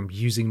prevented from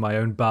using my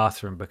own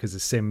bathroom because the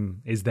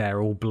sim is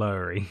there all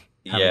blurry,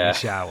 having a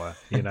shower,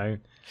 you know?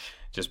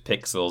 Just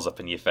pixels up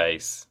in your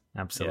face.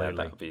 Absolutely. Yeah,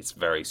 that would be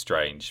very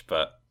strange,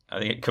 but I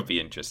think it could be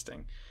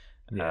interesting.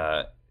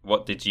 Yeah.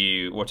 What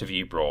have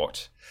you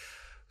brought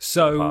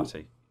so, to the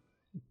party?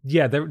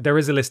 Yeah, there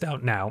is a list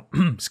out now,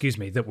 excuse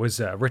me, that was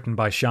written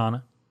by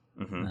Shana.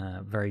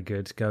 Very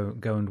good. Go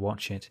and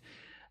watch it.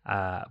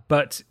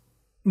 But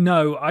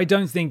no, I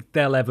don't think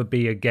there'll ever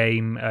be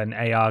an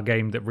AR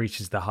game that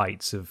reaches the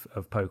heights of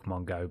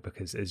Pokemon Go,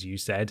 because, as you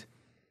said,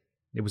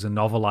 it was a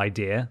novel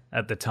idea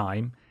at the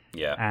time.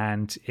 Yeah.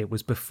 And it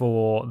was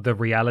before the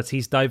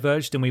realities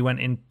diverged and we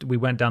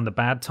went down the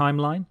bad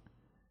timeline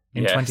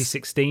in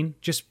 2016.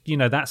 Just,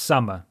 that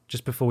summer,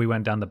 just before we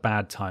went down the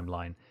bad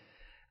timeline.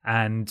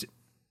 And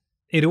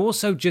it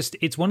also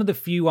it's one of the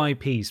few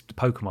IPs,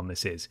 Pokemon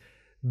this is,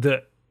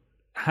 that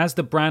has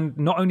the brand,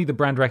 not only the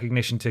brand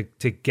recognition to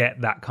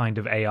get that kind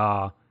of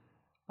AR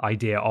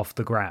idea off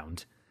the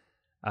ground,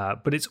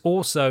 but it's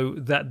also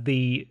that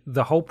the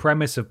whole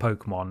premise of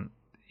Pokemon,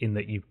 in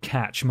that you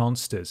catch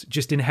monsters,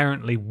 just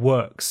inherently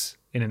works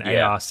in an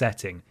AR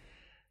setting.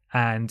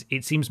 And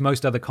it seems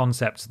most other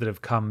concepts that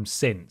have come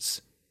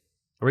since,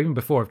 or even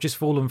before, have just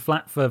fallen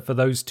flat for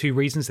those two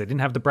reasons. They didn't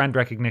have the brand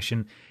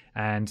recognition,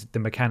 and the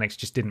mechanics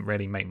just didn't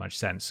really make much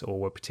sense or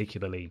were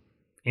particularly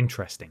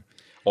interesting.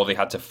 Or they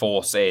had to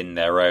force in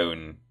their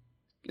own.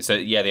 So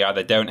yeah, they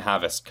either don't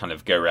have a kind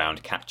of go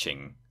round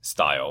catching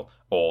style,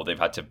 or they've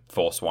had to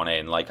force one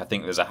in. Like I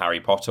think there's a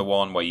Harry Potter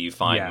one where you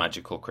find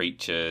magical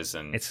creatures,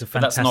 and it's a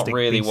Fantastic that's not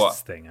really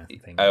Beasts thing. I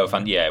think.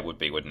 Yeah, it would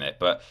be, wouldn't it?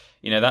 But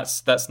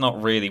that's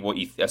not really what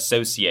you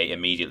associate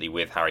immediately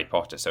with Harry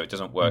Potter, so it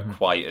doesn't work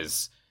quite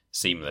as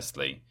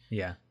seamlessly.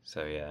 Yeah.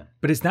 So yeah,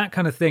 but it's that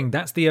kind of thing.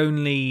 That's the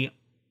only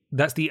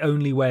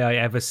way I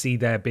ever see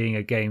there being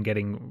a game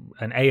getting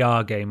an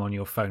AR game on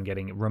your phone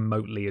getting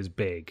remotely as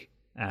big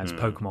as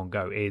Pokemon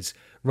Go is,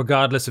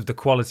 regardless of the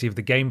quality of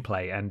the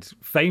gameplay. And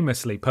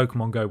famously,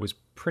 Pokemon Go was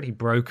pretty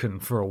broken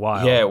for a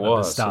while. Yeah, it at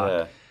was. The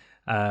start.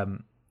 Yeah.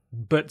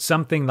 But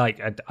something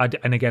like,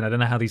 and again, I don't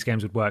know how these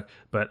games would work,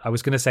 but I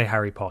was going to say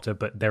Harry Potter,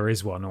 but there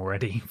is one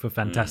already for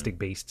Fantastic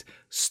Beasts.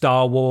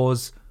 Star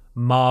Wars,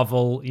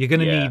 Marvel, you're going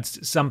to need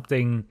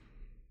something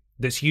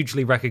that's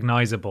hugely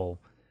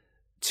recognizable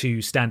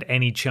to stand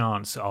any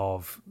chance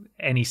of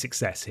any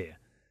success here.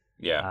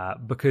 Yeah.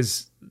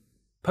 Because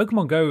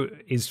Pokemon Go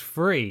is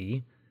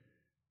free,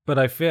 but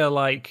I feel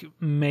like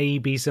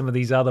maybe some of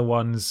these other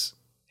ones,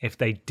 if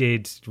they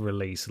did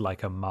release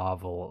like a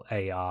Marvel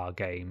AR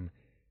game,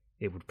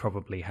 it would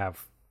probably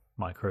have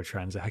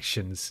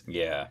microtransactions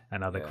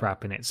and other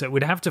crap in it. So it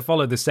would have to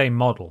follow the same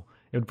model.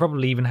 It would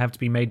probably even have to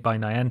be made by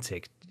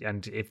Niantic.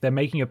 And if they're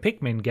making a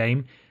Pikmin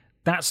game,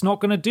 that's not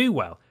going to do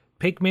well.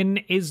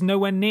 Pikmin is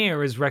nowhere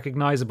near as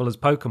recognizable as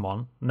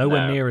Pokemon,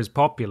 nowhere near as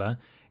popular.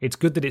 It's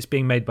good that it's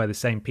being made by the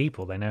same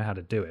people. They know how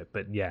to do it.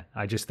 But yeah,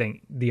 I just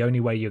think the only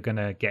way you're going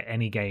to get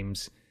any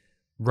games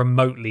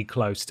remotely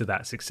close to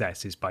that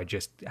success is by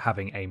just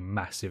having a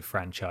massive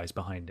franchise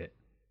behind it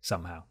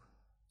somehow.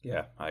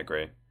 Yeah, I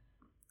agree.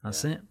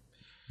 That's it.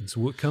 That's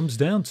what it comes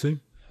down to.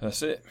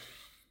 That's it.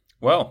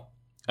 Well,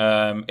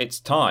 it's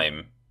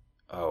time.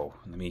 Oh,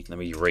 let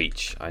me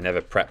reach. I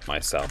never prep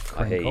myself.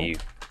 Crinkle. I hear you.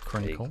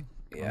 Crinkle.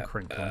 Yeah.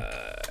 Crinkle.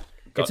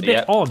 It's a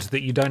bit odd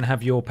that you don't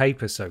have your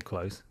paper so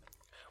close.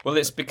 Well,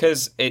 it's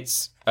because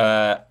it's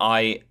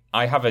I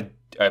have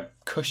a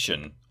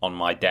cushion on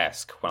my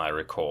desk when I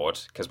record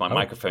because my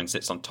microphone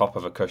sits on top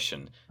of a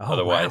cushion.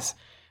 Otherwise,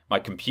 my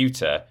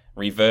computer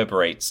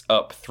reverberates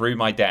up through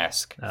my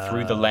desk,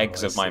 through the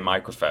legs of my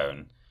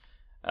microphone,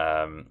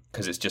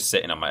 because it's just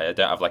sitting on my. I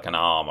don't have like an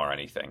arm or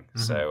anything,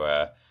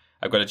 so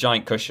I've got a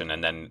giant cushion,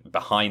 and then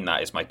behind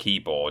that is my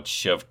keyboard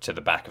shoved to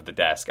the back of the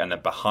desk, and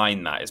then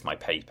behind that is my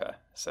paper.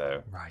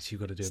 So right, you've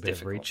got to do a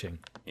bit of reaching.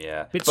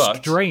 Yeah, bit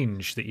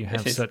strange that you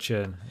have such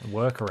a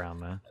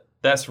workaround there.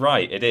 That's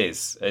right, it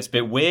is. It's a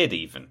bit weird,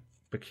 even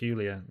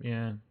peculiar.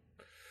 Yeah.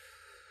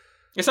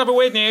 Let's have a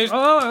weird news.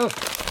 Oh.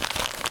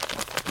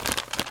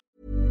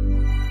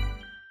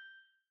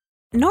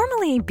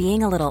 Normally,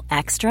 being a little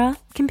extra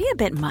can be a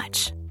bit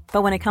much,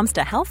 but when it comes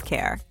to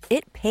healthcare,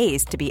 it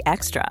pays to be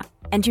extra.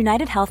 And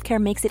United Healthcare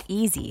makes it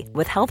easy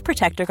with Health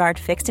Protector Guard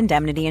fixed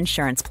indemnity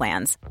insurance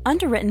plans.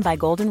 Underwritten by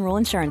Golden Rule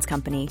Insurance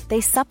Company, they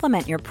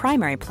supplement your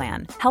primary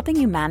plan, helping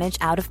you manage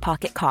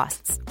out-of-pocket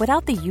costs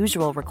without the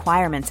usual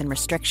requirements and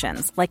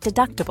restrictions like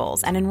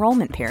deductibles and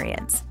enrollment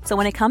periods. So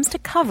when it comes to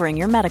covering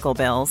your medical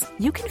bills,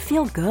 you can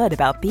feel good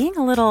about being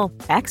a little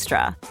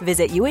extra.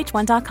 Visit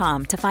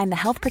UH1.com to find the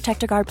Health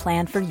Protector Guard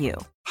plan for you.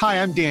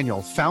 Hi, I'm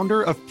Daniel,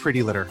 founder of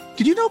Pretty Litter.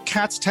 Did you know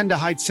cats tend to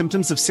hide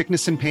symptoms of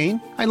sickness and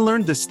pain? I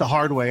learned this the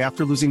hard way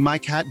after losing my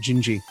cat,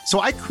 Gingy.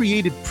 So I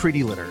created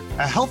Pretty Litter,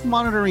 a health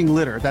monitoring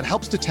litter that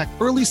helps detect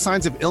early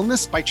signs of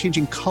illness by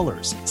changing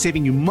colors,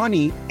 saving you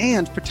money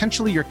and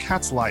potentially your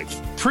cat's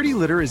life. Pretty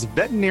Litter is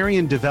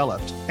veterinarian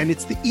developed, and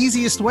it's the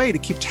easiest way to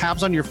keep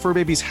tabs on your fur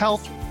baby's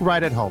health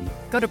right at home.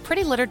 Go to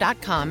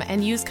prettylitter.com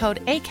and use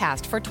code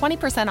ACAST for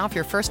 20% off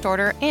your first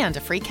order and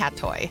a free cat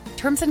toy.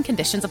 Terms and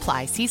conditions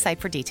apply. See site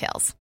for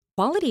details.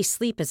 Quality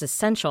sleep is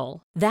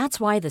essential. That's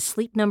why the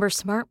Sleep Number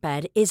Smart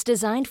Bed is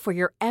designed for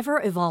your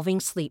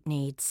ever-evolving sleep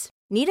needs.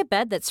 Need a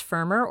bed that's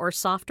firmer or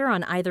softer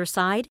on either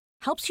side?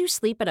 Helps you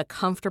sleep at a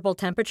comfortable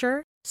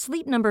temperature?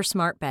 Sleep Number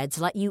Smart Beds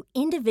let you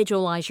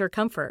individualize your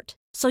comfort,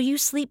 so you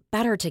sleep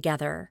better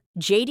together.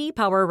 J.D.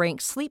 Power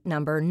ranks Sleep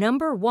Number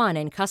number 1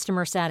 in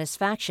customer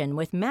satisfaction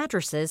with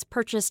mattresses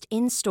purchased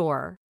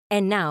in-store.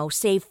 And now,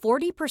 save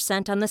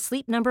 40% on the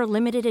Sleep Number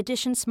Limited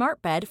Edition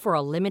Smart Bed for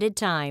a limited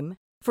time.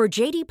 For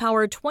J.D.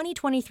 Power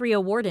 2023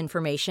 award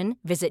information,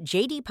 visit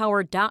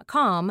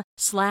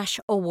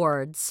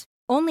jdpower.com/awards.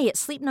 Only at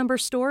Sleep Number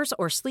stores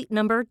or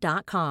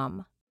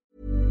sleepnumber.com.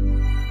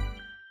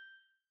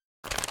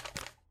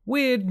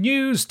 Weird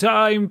news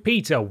time,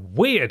 Peter.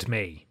 Weird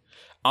me.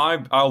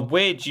 I'll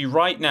weird you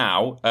right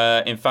now.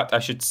 In fact, I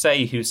should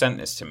say who sent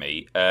this to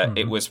me.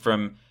 It was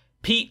from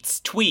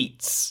Pete's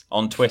Tweets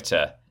on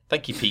Twitter.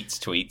 Thank you, Pete's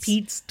Tweets.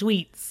 Pete's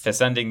Tweets. For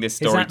sending this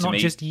story to me. Is that not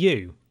just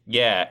you?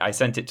 Yeah, I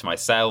sent it to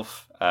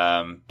myself,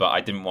 but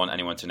I didn't want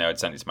anyone to know I'd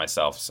sent it to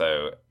myself,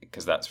 so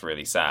because that's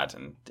really sad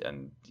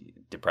and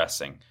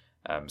depressing.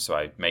 So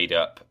I made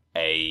up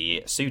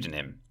a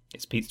pseudonym.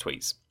 It's Pete's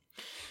Tweets.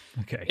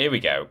 Okay. Here we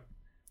go.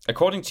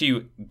 According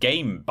to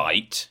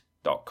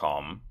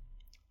GameBite.com,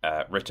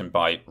 written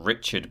by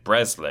Richard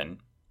Breslin,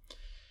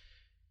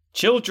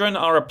 children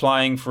are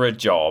applying for a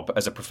job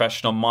as a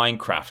professional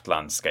Minecraft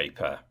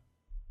landscaper.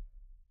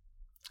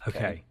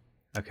 Okay.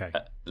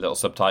 Little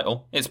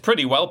subtitle. It's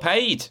pretty well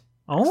paid!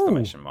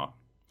 Exclamation mark.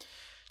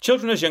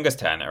 Children as young as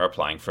 10 are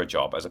applying for a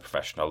job as a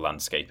professional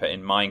landscaper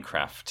in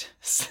Minecraft,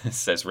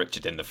 says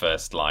Richard in the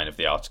first line of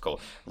the article,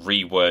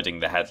 rewording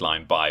the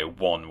headline by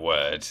one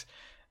word.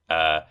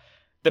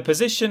 The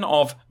position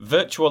of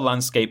virtual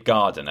landscape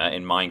gardener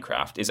in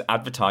Minecraft is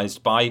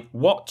advertised by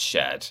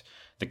Watshed.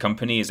 The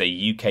company is a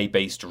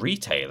UK-based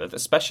retailer that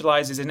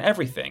specialises in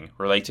everything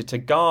related to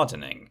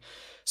gardening.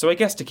 So I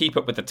guess to keep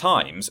up with the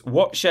times,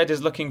 Watshed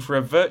is looking for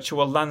a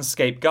virtual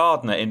landscape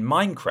gardener in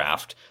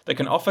Minecraft that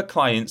can offer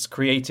clients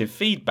creative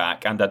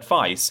feedback and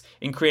advice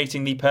in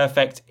creating the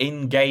perfect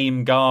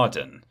in-game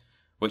garden.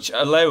 Which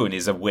alone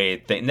is a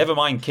weird thing. Never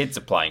mind kids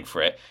applying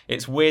for it.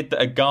 It's weird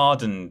that a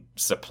garden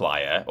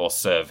supplier or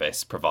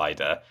service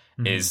provider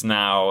is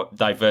now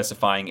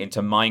diversifying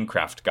into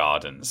Minecraft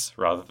gardens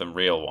rather than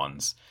real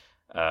ones.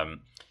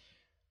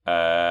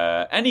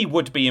 Any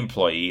would-be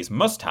employees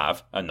must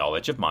have a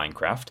knowledge of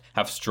Minecraft,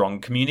 have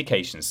strong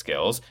communication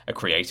skills, a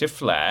creative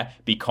flair,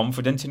 be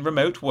confident in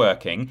remote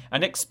working,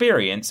 and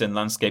experience in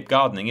landscape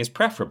gardening is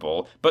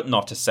preferable, but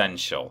not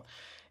essential.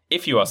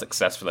 If you are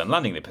successful in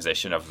landing the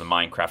position of the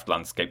Minecraft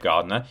landscape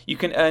gardener, you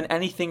can earn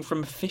anything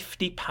from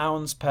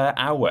 £50 per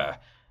hour,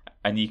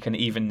 and you can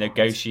even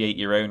negotiate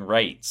your own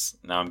rates.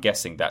 Now, I'm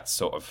guessing that's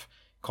sort of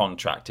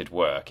contracted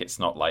work. It's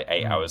not like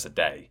 8 hours a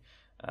day.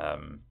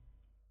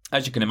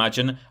 As you can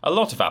imagine, a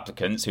lot of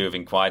applicants who have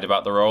inquired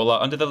about the role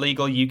are under the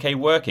legal UK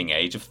working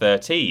age of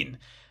 13.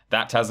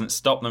 That hasn't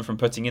stopped them from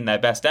putting in their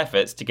best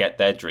efforts to get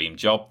their dream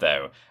job,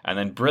 though. And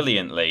then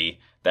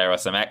brilliantly, there are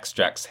some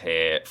extracts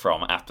here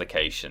from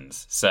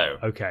applications. So,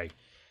 okay.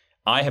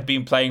 I have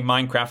been playing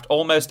Minecraft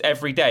almost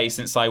every day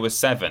since I was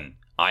 7.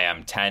 I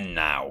am 10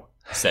 now,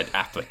 said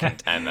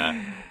applicant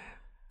Emma.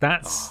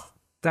 That's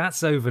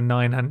over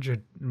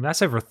 900.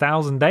 That's over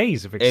 1,000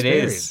 days of experience.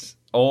 It is.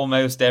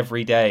 Almost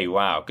every day.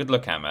 Wow. Good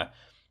luck, Emma.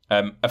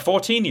 A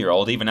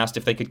 14-year-old even asked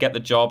if they could get the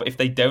job if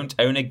they don't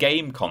own a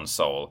game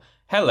console.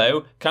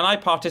 Hello, can I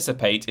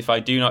participate if I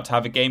do not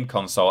have a game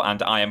console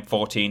and I am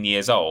 14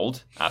 years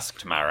old?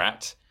 Asked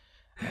Marat.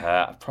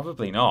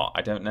 Probably not.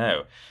 I don't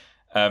know.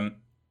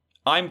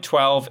 I'm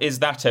 12. Is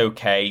that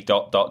okay? ...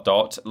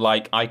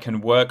 Like I can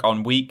work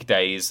on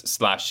weekdays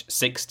 /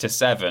 6 to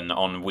 7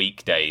 on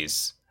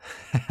weekdays.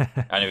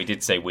 I know he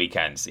did say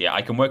weekends. Yeah,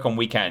 I can work on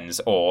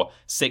weekends or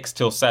 6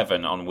 till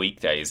 7 on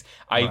weekdays.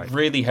 I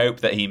really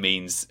hope that he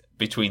means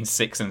between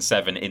 6 and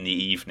 7 in the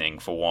evening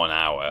for 1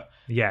 hour.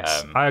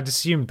 Yes, I'd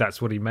assumed that's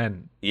what he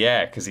meant.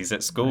 Yeah, because he's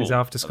at school. He's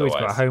after school.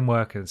 Otherwise. He's got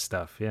homework and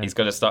stuff. Yeah, he's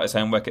got to start his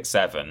homework at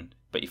 7,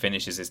 but he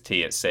finishes his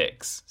tea at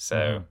 6.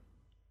 So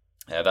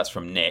that's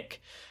from Nick.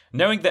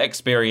 Knowing that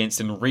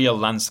experience in real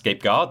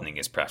landscape gardening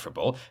is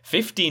preferable,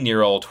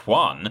 15-year-old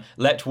Juan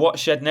let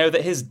Watshed know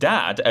that his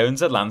dad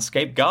owns a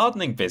landscape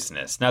gardening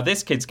business. Now,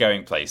 this kid's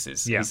going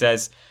places. Yeah. He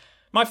says,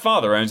 my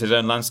father owns his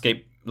own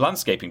landscape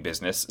landscaping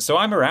business, so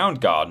I'm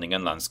around gardening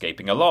and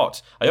landscaping a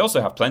lot. I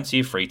also have plenty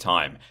of free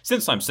time.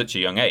 Since I'm such a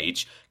young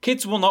age,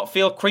 kids will not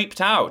feel creeped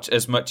out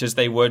as much as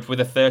they would with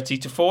a 30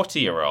 to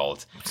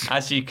 40-year-old.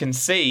 As you can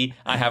see,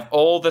 I have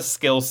all the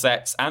skill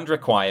sets and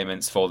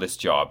requirements for this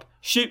job.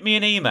 Shoot me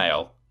an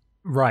email.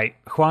 Right.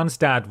 Juan's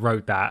dad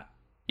wrote that.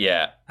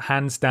 Yeah.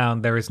 Hands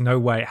down, there is no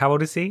way. How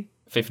old is he?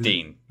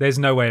 15. There's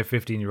no way a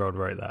 15-year-old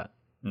wrote that.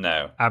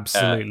 No.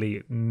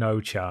 Absolutely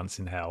no chance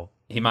in hell.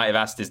 He might have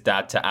asked his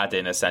dad to add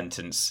in a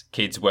sentence,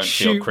 kids won't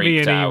Shoot feel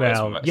creeped me an out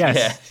email. as much.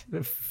 Yes. Yeah.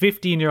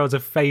 15-year-olds are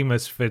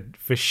famous for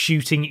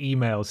shooting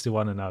emails to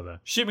one another.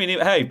 Shoot me an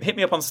email. Hey, hit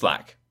me up on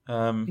Slack.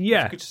 Yeah. If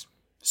you could just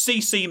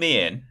CC me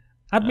in.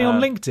 Add me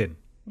on LinkedIn.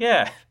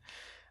 Yeah.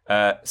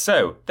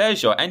 So,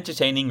 there's your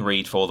entertaining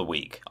read for the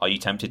week. Are you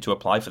tempted to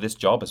apply for this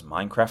job as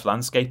Minecraft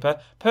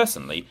landscaper?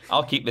 Personally,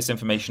 I'll keep this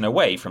information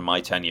away from my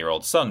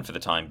 10-year-old son for the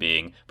time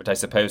being, but I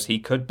suppose he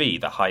could be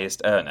the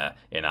highest earner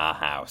in our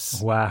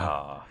house.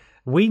 Wow.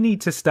 We need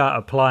to start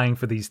applying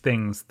for these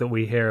things that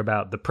we hear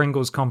about, the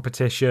Pringles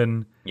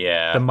competition,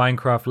 Yeah. the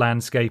Minecraft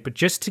landscaper,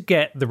 just to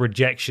get the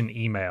rejection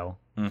email.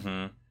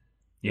 Mm-hmm.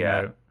 You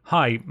know,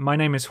 hi, my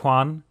name is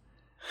Juan,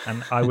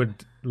 and I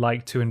would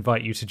like to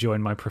invite you to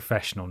join my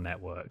professional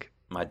network.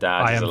 My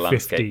dad is a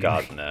landscape 15.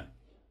 gardener.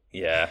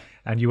 Yeah.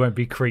 And you won't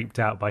be creeped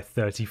out by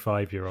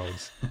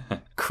 35-year-olds.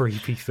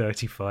 Creepy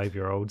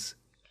 35-year-olds.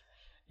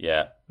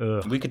 Yeah.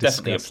 Ugh, we could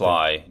definitely disgusting.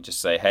 apply. Just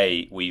say,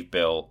 hey, we've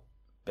built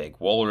big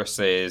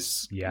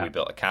walruses. Yeah. We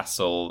built a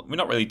castle. We've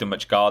not really done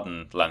much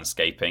garden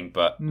landscaping,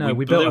 but No,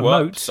 we blew built a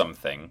up moat.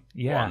 something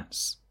Yeah.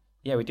 once.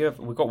 Yeah, we do have.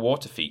 We've got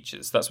water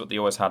features. That's what they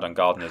always had on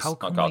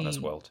Gardeners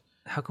World.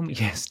 How can we?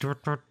 Yes.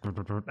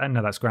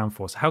 No, that's Ground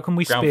Force. How can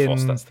we Ground spin?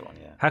 Force, that's the one,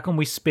 yeah. How can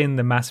we spin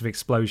the massive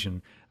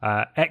explosion?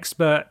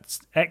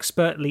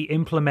 Expertly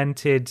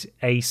implemented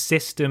a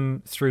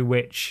system through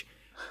which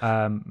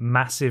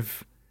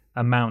massive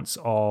amounts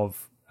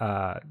of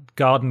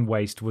garden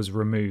waste was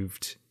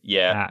removed.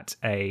 Yeah. At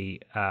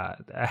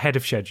ahead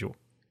of schedule.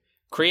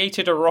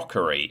 Created a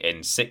rockery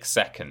in 6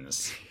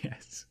 seconds.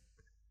 Yes.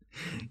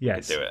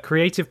 Yes. do it.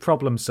 Creative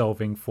problem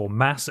solving for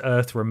mass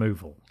earth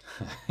removal.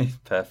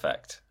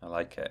 Perfect. I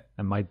like it.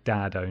 And my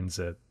dad owns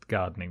a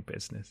gardening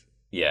business.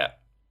 Yeah.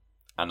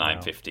 And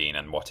I'm 15,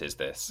 and what is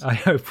this? I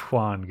hope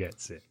Juan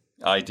gets it.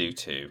 I do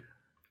too.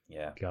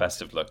 Yeah. God.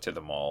 Best of luck to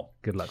them all.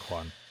 Good luck,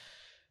 Juan.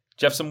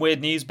 Do you have some weird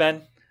news,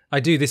 Ben?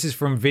 I do. This is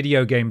from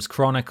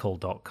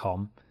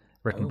videogameschronicle.com,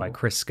 written by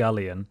Chris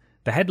Scullion.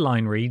 The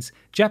headline reads,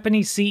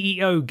 Japanese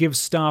CEO gives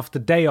staff the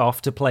day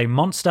off to play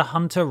Monster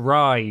Hunter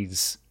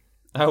Rise.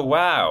 Oh,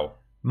 wow.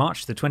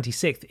 March the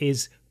 26th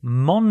is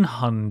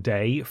Monhun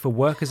Day for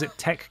workers at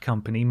tech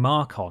company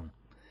Marcon.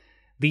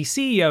 The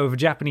CEO of a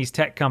Japanese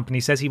tech company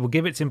says he will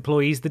give its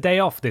employees the day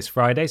off this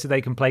Friday so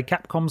they can play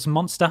Capcom's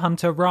Monster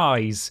Hunter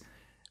Rise.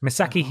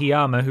 Misaki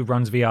Hiyama, who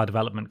runs VR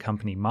development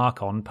company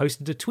Marcon,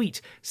 posted a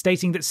tweet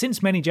stating that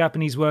since many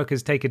Japanese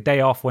workers take a day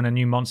off when a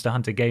new Monster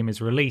Hunter game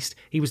is released,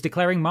 he was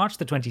declaring March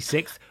the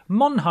 26th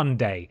Monhun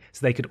Day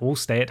so they could all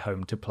stay at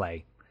home to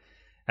play.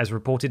 As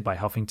reported by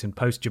Huffington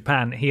Post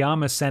Japan,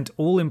 Hiyama sent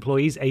all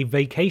employees a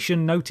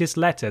vacation notice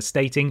letter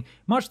stating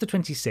March the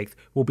 26th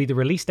will be the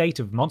release date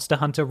of Monster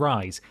Hunter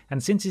Rise,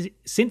 and since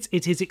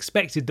it is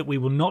expected that we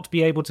will not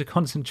be able to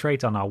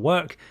concentrate on our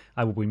work,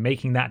 I will be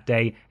making that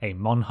day a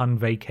Monhun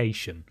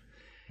vacation.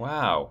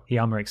 Wow.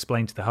 Hiyama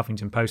explained to the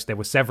Huffington Post there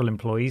were several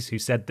employees who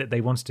said that they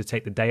wanted to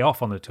take the day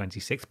off on the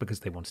 26th because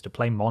they wanted to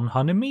play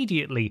Monhun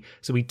immediately,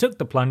 so we took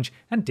the plunge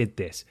and did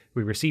this.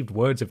 We received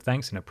words of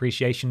thanks and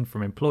appreciation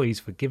from employees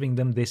for giving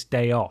them this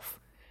day off.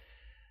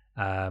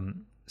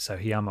 So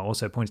Hiyama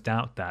also pointed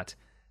out that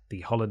the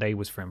holiday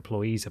was for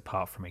employees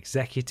apart from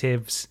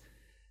executives.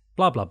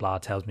 Blah, blah, blah,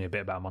 tells me a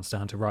bit about Monster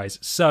Hunter Rise.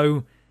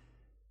 So,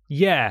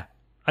 yeah,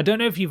 I don't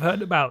know if you've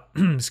heard about,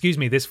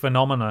 this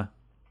phenomena.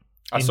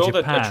 I saw a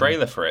Japan.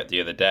 trailer for it the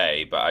other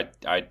day, but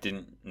I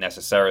didn't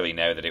necessarily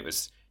know that it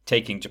was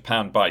taking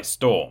Japan by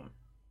storm.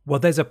 Well,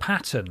 there's a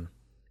pattern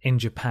in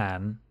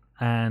Japan,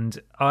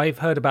 and I've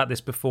heard about this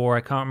before.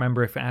 I can't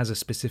remember if it has a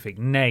specific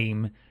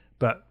name,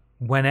 but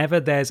whenever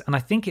there's, and I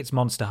think it's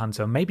Monster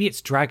Hunter, maybe it's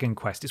Dragon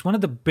Quest, it's one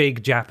of the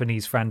big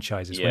Japanese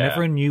franchises. Yeah.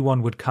 Whenever a new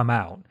one would come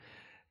out,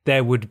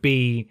 there would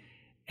be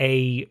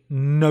a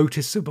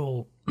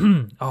noticeable,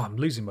 I'm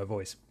losing my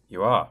voice.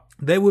 You are.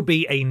 There would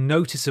be a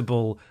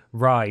noticeable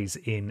rise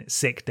in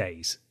sick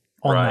days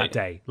on that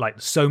day.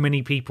 Like, so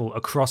many people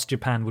across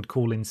Japan would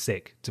call in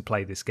sick to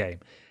play this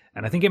game.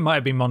 And I think it might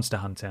have been Monster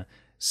Hunter.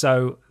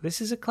 So this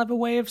is a clever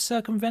way of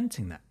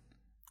circumventing that.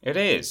 It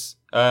is.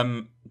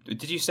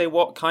 Did you say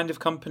what kind of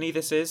company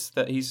this is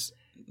that he's...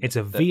 It's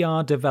a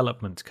VR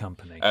development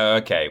company.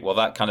 Okay, well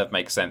that kind of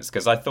makes sense,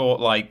 because I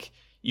thought, like,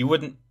 you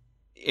wouldn't...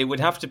 It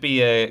would have to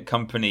be a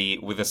company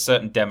with a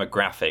certain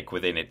demographic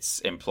within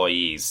its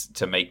employees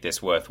to make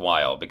this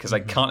worthwhile, because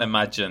I can't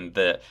imagine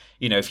that,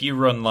 if you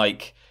run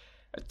like,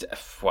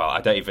 well,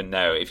 I don't even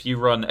know, if you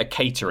run a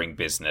catering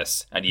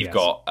business and you've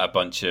got a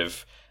bunch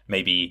of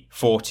maybe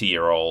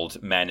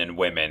 40-year-old men and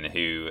women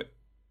who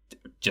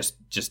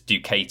just do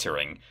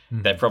catering.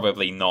 They're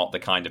probably not the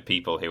kind of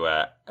people who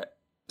are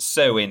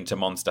so into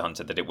Monster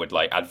Hunter that it would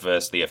like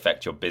adversely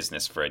affect your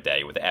business for a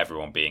day with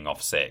everyone being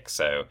off sick.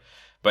 So,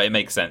 but it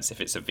makes sense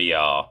if it's a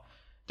VR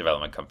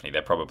development company.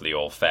 They're probably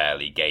all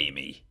fairly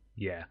gamey,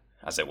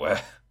 as it were.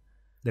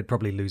 They'd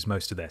probably lose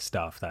most of their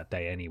staff that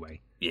day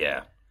anyway.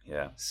 Yeah.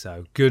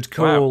 So good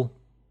call. Wow.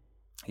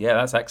 Yeah,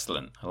 that's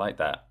excellent. I like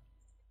that.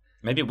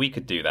 Maybe we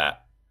could do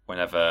that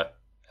whenever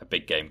a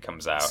big game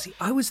comes out. See,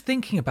 I was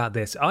thinking about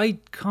this. I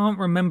can't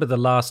remember the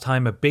last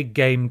time a big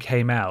game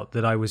came out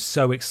that I was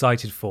so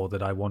excited for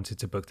that I wanted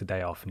to book the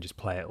day off and just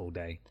play it all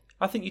day.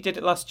 I think you did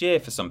it last year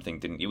for something,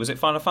 didn't you? Was it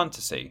Final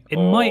Fantasy? It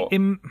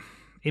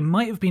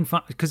might have been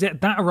fun because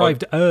that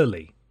arrived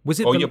early. Was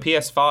it? Or your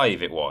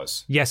PS5? It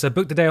was. Yes, I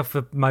booked the day off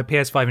for my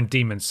PS5 and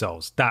Demon's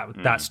Souls.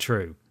 That's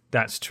true.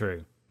 That's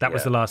true. That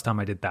was the last time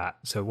I did that,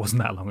 so it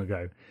wasn't that long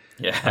ago.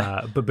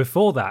 Yeah. But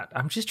before that,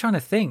 I'm just trying to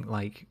think,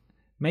 like,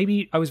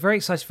 maybe I was very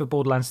excited for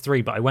Borderlands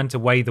 3, but I went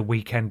away the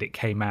weekend it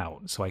came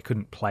out, so I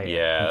couldn't play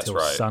it until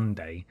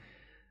Sunday.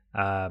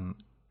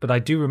 But I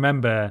do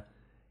remember,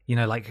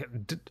 like,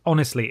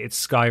 honestly,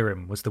 it's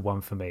Skyrim was the one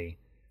for me.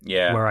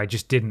 Yeah. Where I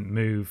just didn't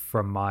move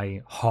from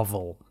my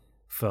hovel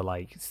for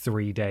like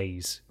 3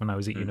 days when I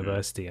was at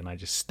university, and I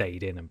just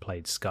stayed in and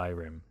played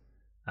Skyrim.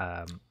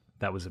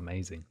 That was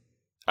amazing.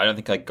 I don't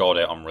think I got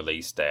it on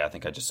release day. I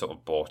think I just sort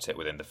of bought it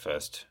within the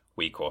first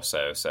week or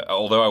so. So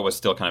although I was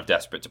still kind of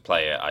desperate to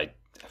play it,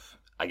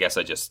 I guess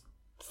I just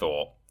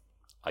thought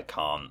I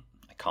can't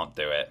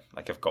do it.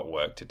 Like, I've got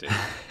work to do.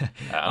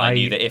 And I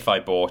knew that if I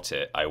bought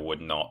it, I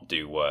would not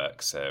do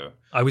work. So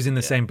I was in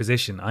the same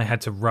position. I had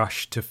to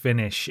rush to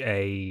finish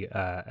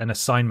an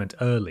assignment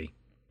early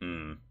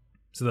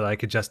so that I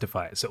could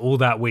justify it. So all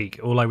that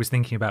week, all I was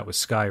thinking about was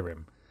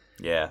Skyrim.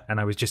 Yeah. And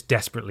I was just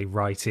desperately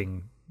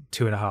writing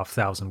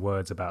 2,500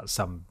 words about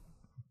some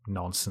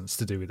nonsense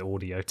to do with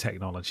audio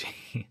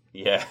technology.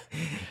 Yeah.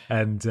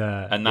 And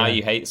now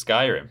you hate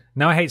Skyrim.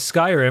 Now I hate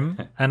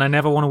Skyrim, and I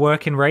never want to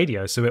work in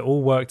radio, so it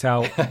all worked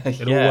out.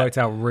 It all worked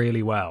out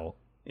really well.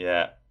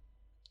 Yeah.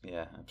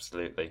 Yeah,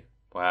 absolutely.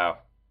 Wow.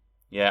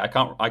 Yeah, I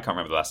can't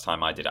remember the last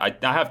time I did it.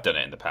 I have done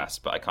it in the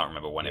past, but I can't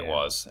remember when it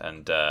was.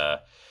 And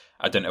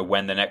I don't know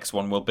when the next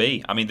one will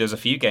be. I mean, there's a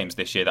few games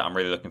this year that I'm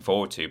really looking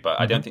forward to, but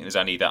I don't think there's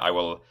any that I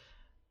will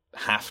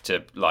have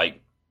to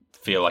like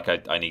feel like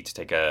I need to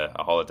take a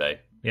holiday.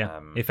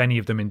 Yeah, if any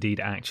of them indeed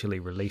actually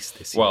release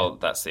this year. Well,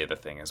 that's the other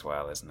thing as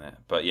well, isn't it?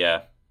 But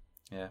yeah,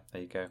 there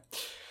you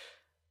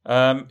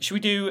go. Should we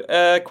do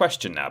a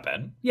question now,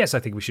 Ben? Yes, I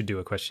think we should do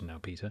a question now,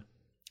 Peter.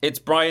 It's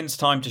Brian's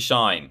time to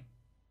shine.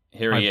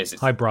 Here he is.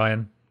 Hi,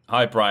 Brian.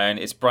 Hi, Brian.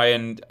 It's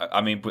Brian.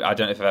 I mean, I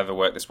don't know if I've ever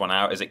worked this one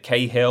out. Is it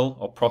Cahill,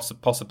 or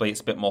possibly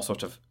it's a bit more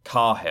sort of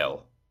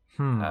Carhill?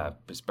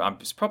 It's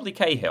probably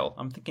Cahill.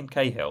 I'm thinking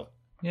Cahill.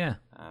 Yeah.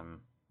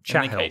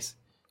 Chahill.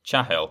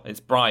 Chahill.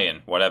 It's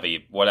Brian.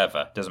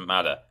 Whatever. Doesn't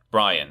matter.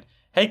 Brian.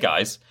 Hey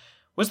guys.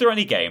 Was there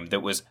any game that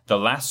was the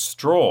last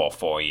straw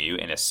for you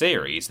in a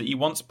series that you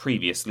once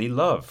previously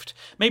loved?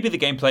 Maybe the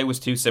gameplay was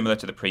too similar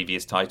to the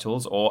previous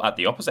titles, or at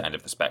the opposite end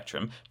of the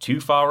spectrum,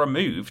 too far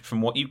removed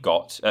from what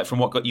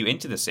got you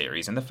into the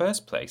series in the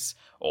first place.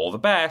 All the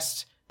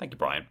best. Thank you,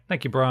 Brian.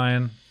 Thank you,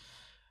 Brian.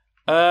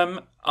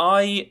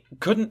 I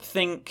couldn't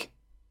think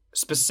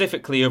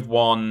specifically of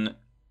one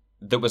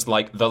that was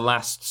like the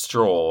last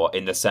straw,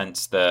 in the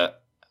sense that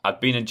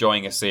I'd been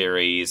enjoying a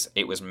series,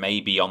 it was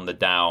maybe on a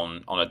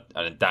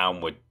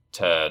downward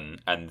turn,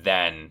 and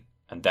then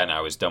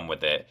I was done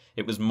with it.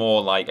 It was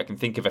more like, I can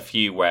think of a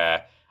few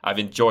where I've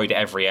enjoyed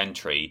every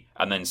entry,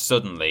 and then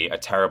suddenly a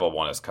terrible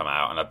one has come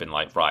out, and I've been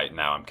like, right,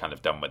 now I'm kind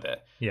of done with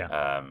it.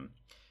 Yeah.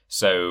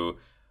 So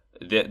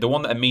the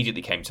one that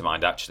immediately came to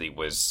mind actually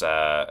was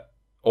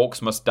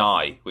Orcs Must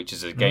Die, which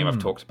is a game I've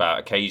talked about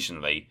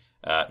occasionally.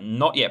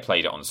 Not yet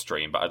played it on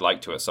stream, but I'd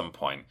like to at some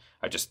point.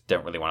 I just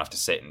don't really want to have to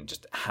sit and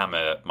just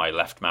hammer my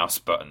left mouse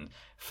button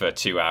for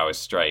 2 hours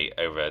straight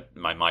over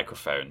my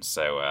microphone.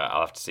 So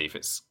I'll have to see if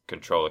it's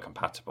controller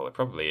compatible. It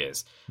probably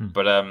is.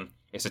 But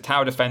it's a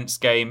tower defense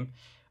game,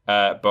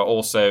 but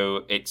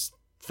also it's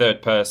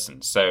third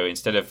person. So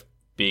instead of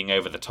being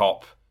over the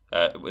top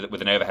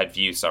with an overhead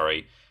view,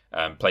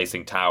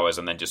 placing towers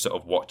and then just sort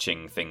of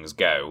watching things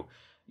go,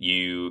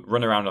 you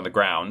run around on the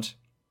ground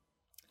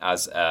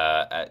as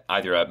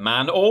either a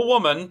man or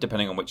woman,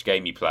 depending on which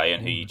game you play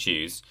and who you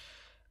choose.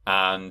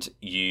 And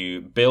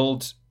you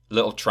build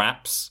little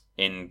traps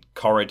in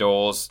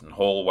corridors and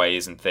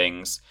hallways and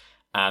things.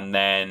 And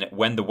then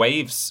when the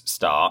waves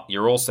start,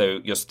 you're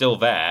still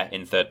there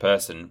in third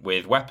person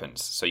with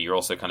weapons. So you're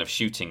also kind of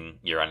shooting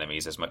your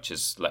enemies as much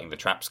as letting the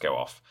traps go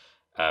off.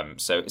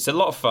 So it's a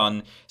lot of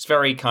fun. It's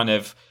very kind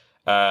of,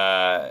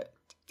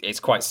 it's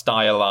quite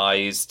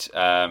stylized,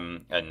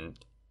 and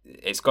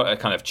it's got a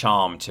kind of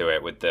charm to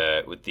it with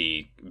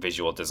the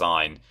visual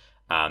design,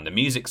 and the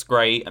music's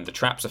great, and the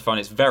traps are fun.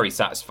 It's very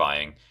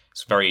satisfying.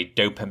 It's a very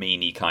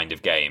dopamine-y kind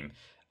of game.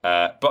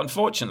 But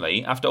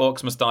unfortunately, after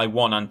Orcs Must Die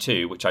 1 and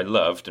 2, which I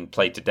loved and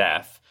played to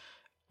death,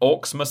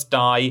 Orcs Must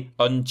Die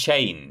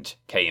Unchained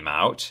came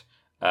out,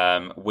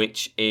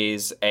 which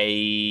is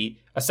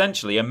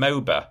essentially a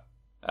MOBA.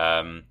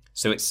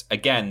 So it's,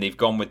 again, they've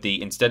gone with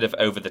instead of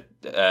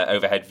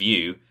overhead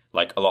view,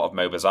 like a lot of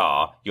MOBAs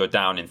are, you're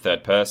down in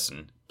third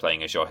person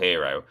playing as your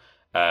hero.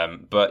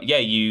 But yeah,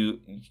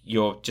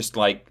 you're just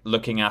like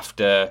looking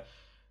after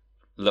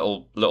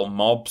little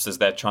mobs as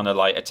they're trying to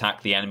like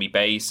attack the enemy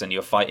base, and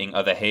you're fighting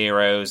other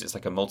heroes. It's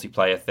like a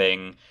multiplayer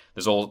thing.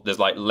 There's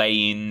like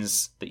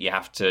lanes that you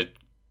have to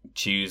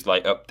choose,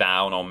 like up,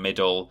 down, or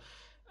middle.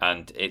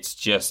 And it's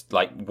just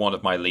like one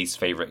of my least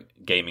favorite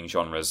gaming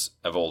genres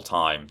of all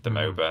time, the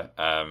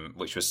MOBA,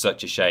 which was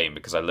such a shame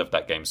because I loved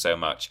that game so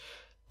much.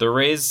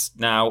 There is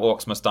now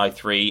Orcs Must Die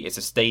 3. It's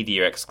a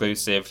Stadia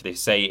exclusive. They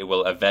say it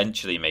will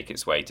eventually make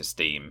its way to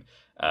Steam,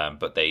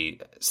 but they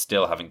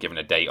still haven't given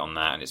a date on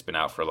that, and it's been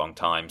out for a long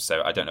time,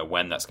 so I don't know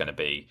when that's going to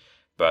be.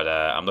 But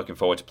I'm looking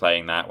forward to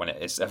playing that when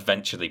it is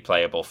eventually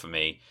playable for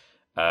me.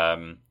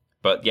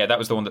 But yeah, that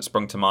was the one that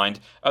sprung to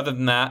mind. Other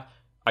than that,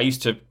 I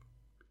used to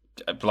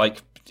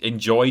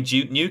enjoy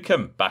Duke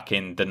Nukem back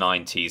in the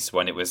 90s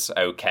when it was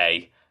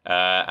okay.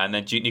 And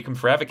then Duke Nukem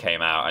Forever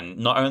came out, and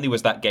not only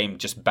was that game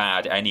just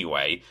bad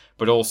anyway,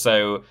 but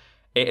also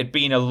it had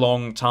been a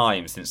long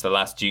time since the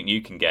last Duke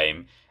Nukem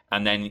game,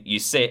 and then you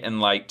sit and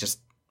like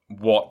just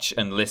watch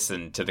and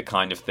listen to the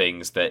kind of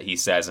things that he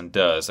says and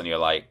does, and you're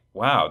like,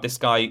 wow, this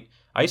guy,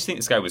 I used to think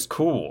this guy was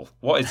cool.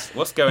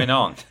 What's going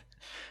on?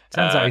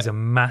 Turns out he's a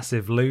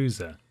massive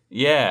loser.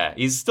 Yeah,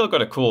 he's still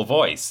got a cool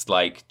voice,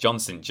 like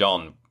Johnson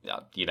John.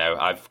 You know,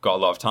 I've got a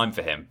lot of time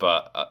for him,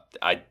 but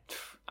I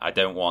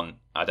don't want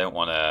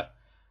to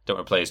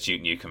play as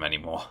Duke Nukem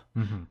anymore.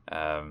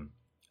 Mm-hmm.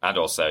 And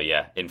also,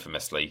 yeah,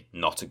 infamously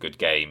not a good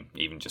game,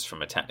 even just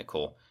from a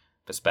technical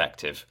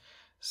perspective.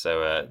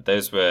 So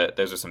those were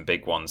some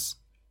big ones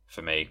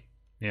for me.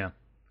 Yeah,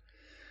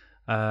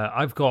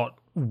 I've got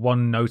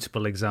one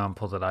notable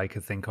example that I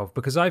could think of,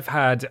 because I've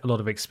had a lot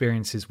of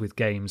experiences with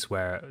games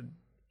where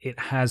it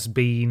has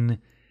been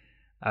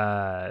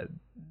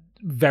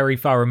very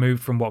far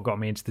removed from what got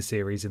me into the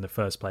series in the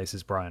first place,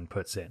 as Brian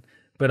puts it.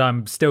 But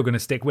I'm still going to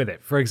stick with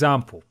it. For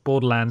example,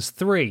 Borderlands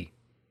 3,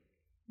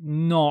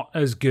 not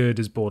as good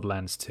as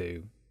Borderlands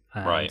 2.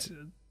 And right.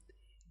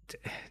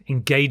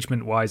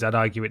 Engagement-wise, I'd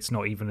argue it's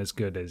not even as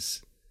good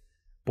as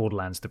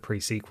Borderlands, the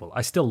pre-sequel.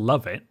 I still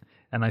love it,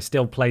 and I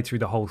still played through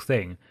the whole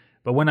thing.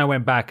 But when I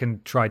went back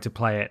and tried to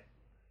play it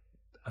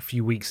a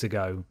few weeks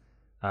ago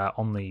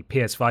on the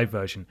PS5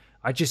 version,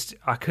 I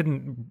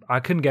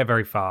couldn't get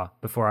very far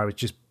before I was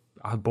just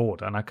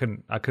bored, and I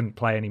couldn't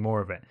play any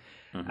more of it.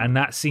 Mm-hmm. And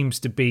that seems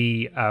to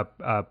be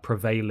a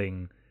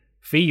prevailing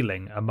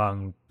feeling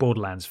among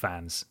Borderlands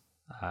fans,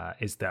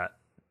 is that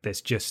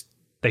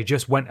they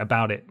just went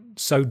about it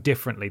so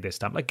differently this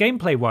time. Like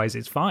gameplay wise,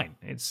 it's fine.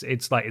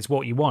 It's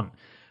what you want,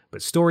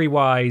 but story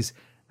wise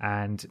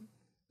and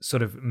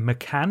sort of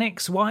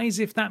mechanics wise,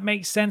 if that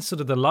makes sense,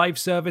 sort of the live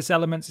service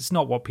elements, it's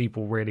not what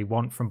people really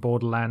want from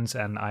Borderlands.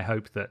 And I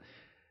hope that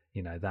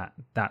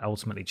that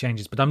ultimately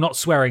changes. But I'm not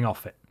swearing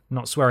off it. I'm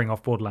not swearing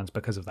off Borderlands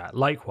because of that.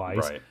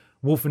 Likewise, right.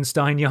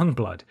 Wolfenstein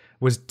Youngblood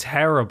was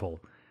terrible.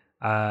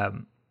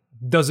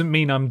 Doesn't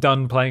mean I'm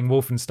done playing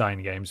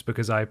Wolfenstein games,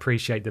 because I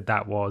appreciate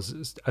that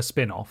was a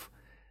spin-off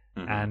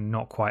and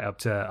not quite up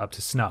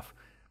to snuff.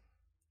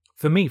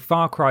 For me,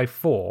 Far Cry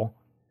 4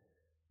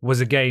 was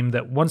a game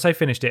that once I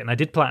finished it, and I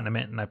did platinum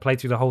it, and I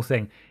played through the whole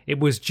thing, it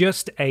was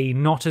just a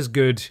not as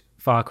good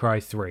Far Cry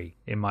 3,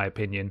 in my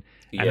opinion.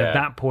 And at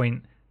that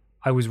point,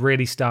 I was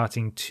really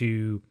starting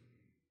to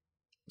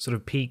sort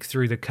of peek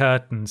through the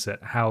curtains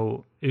at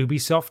how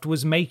Ubisoft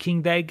was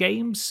making their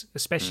games,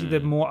 especially the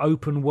more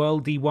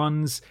open-worldy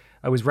ones.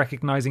 I was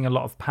recognizing a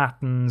lot of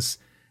patterns,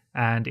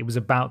 and it was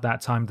about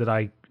that time that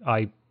I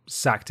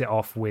sacked it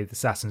off with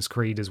Assassin's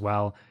Creed as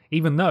well,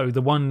 even though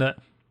the one that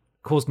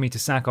caused me to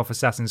sack off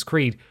Assassin's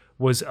Creed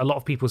was a lot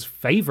of people's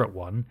favorite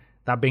one,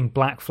 that being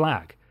Black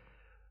Flag.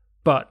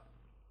 But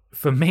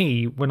for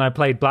me, when I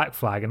played Black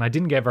Flag, and I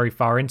didn't get very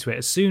far into it,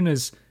 as soon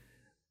as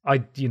I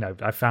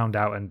found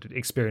out and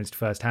experienced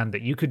firsthand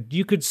that you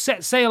could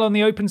set sail on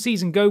the open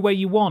seas and go where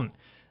you want.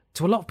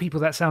 To a lot of people,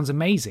 that sounds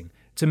amazing.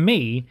 To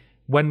me,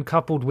 when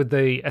coupled with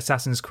the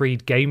Assassin's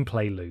Creed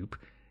gameplay loop,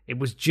 it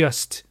was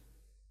just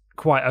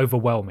quite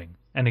overwhelming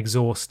and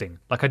exhausting.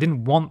 Like, I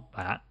didn't want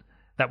that.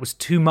 That was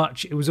too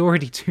much. It was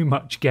already too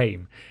much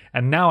game.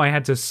 And now I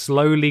had to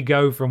slowly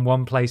go from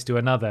one place to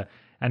another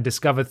and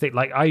discover things.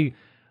 Like, I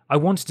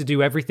wanted to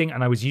do everything,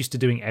 and I was used to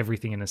doing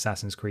everything in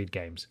Assassin's Creed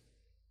games.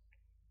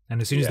 And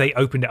as soon as they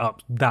opened it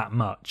up that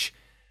much,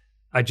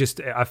 I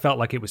felt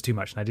like it was too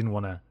much, and I didn't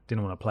want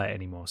to play it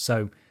anymore.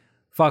 So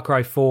Far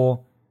Cry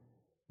 4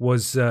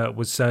 was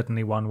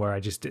certainly one where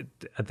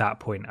at that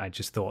point I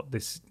just thought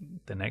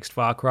the next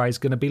Far Cry is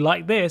going to be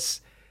like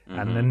this,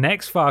 and the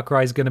next Far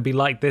Cry is going to be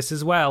like this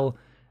as well.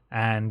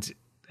 And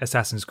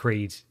Assassin's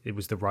Creed,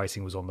 the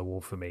writing was on the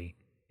wall for me,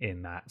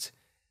 in that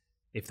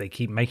if they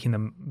keep making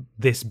them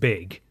this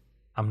big,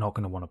 I'm not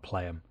going to want to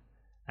play them.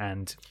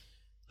 And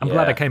I'm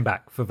glad I came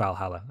back for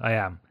Valhalla. I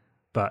am.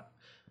 But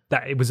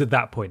that it was at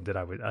that point that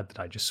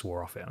I just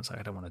swore off it. I was like,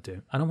 I don't want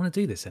to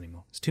do this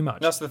anymore. It's too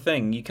much. That's the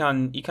thing. You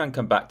can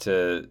come back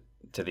to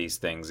these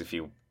things if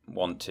you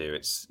want to.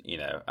 It's,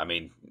 I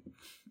mean,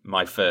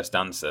 my first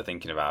answer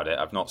thinking about it,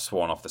 I've not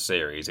sworn off the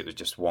series. It was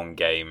just one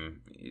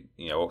game,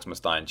 Orcs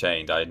Must Die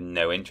Unchained. I had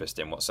no interest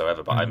in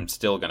whatsoever, but I'm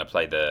still going to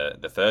play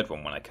the third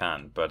one when I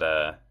can.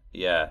 But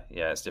yeah,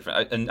 it's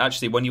different. And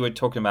actually, when you were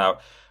talking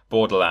about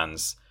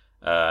Borderlands,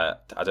 I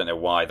don't know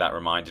why that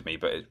reminded me,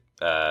 but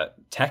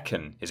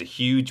Tekken is a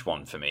huge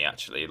one for me,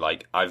 actually.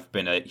 Like, I've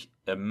been a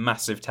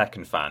massive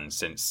Tekken fan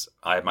since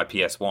I had my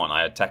PS1.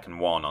 I had Tekken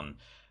 1 on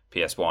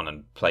PS1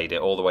 and played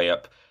it all the way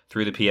up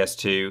through the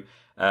PS2.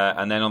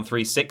 And then on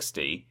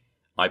 360,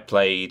 I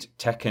played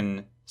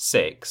Tekken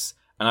 6.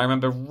 And I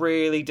remember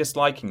really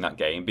disliking that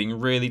game, being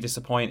really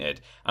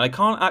disappointed. And I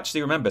can't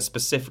actually remember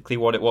specifically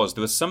what it was.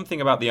 There was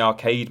something about the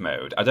arcade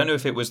mode. I don't know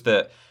if it was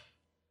that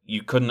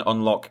you couldn't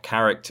unlock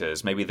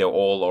characters. Maybe they were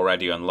all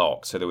already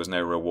unlocked, so there was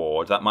no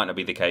reward. That might not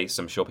be the case.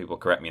 I'm sure people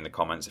correct me in the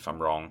comments if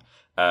I'm wrong.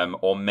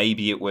 Or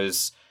maybe it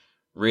was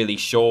really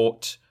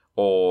short,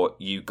 or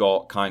you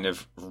got kind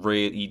of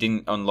you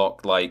didn't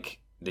unlock, like,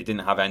 they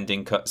didn't have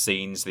ending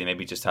cutscenes. They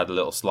maybe just had a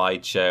little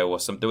slideshow or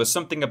something. There was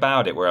something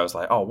about it where I was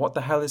like, oh, what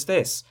the hell is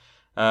this?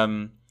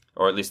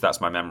 Or at least that's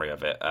my memory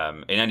of it.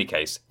 In any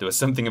case, there was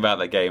something about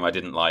that game I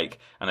didn't like,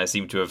 and I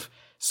seem to have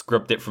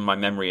scrubbed it from my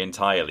memory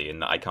entirely,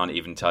 and I can't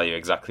even tell you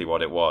exactly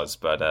what it was.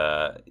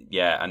 But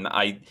yeah, and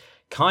I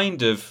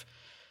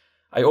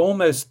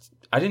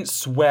didn't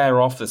swear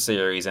off the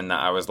series in that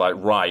I was like,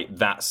 right,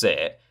 that's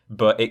it.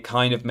 But it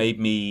kind of made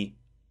me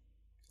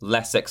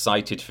less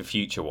excited for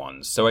future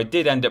ones. So I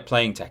did end up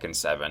playing Tekken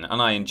 7,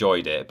 and I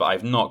enjoyed it, but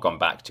I've not gone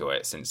back to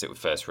it since it was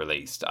first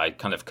released. I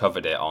kind of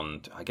covered it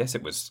on, I guess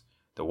it was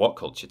the What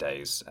Culture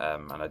days,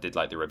 and I did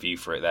like the review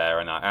for it there,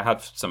 and I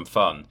had some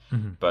fun,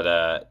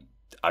 but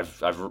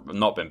I've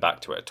not been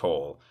back to it at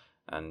all.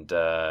 And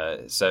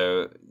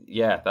so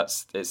yeah,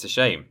 it's a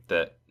shame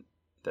that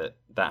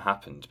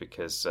happened,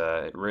 because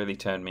it really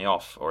turned me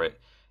off, or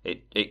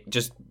it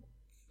just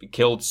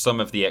killed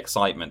some of the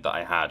excitement that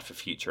I had for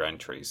future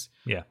entries.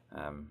 Yeah.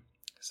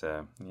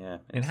 So yeah,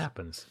 it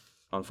happens.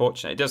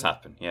 Unfortunately, it does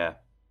happen. Yeah.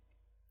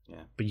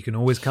 But you can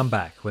always come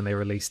back when they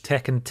release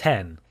Tekken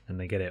 10 and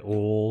they get it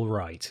all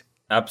right.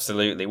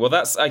 Absolutely. Well,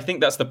 I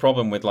think that's the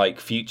problem with, like,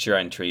 future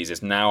entries,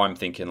 is now I'm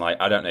thinking, like,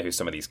 I don't know who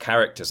some of these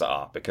characters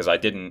are, because I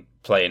didn't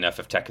play enough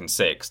of Tekken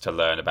 6 to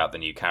learn about the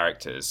new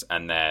characters.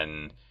 And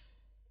then,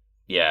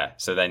 yeah,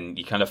 so then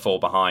you kind of fall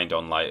behind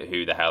on, like,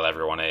 who the hell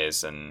everyone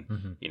is.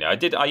 And,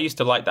 I used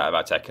to like that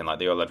about Tekken, like,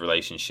 they all had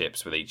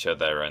relationships with each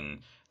other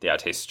and they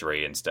had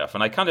history and stuff.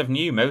 And I kind of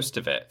knew most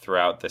of it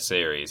throughout the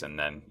series. And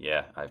then,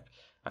 yeah,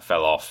 I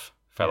fell off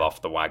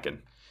the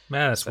wagon.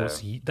 Man,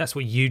 that's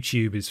what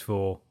YouTube is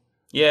for.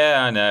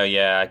 Yeah, I know.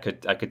 Yeah, I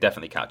could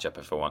definitely catch up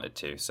if I wanted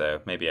to. So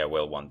maybe I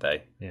will one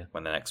day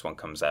when the next one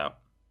comes out.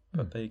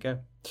 But there you go.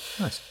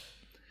 Nice.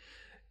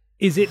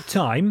 Is it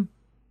time?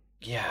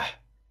 Yeah.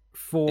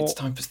 It's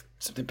time for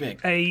something big.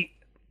 A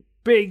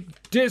big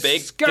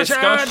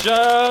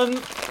discussion.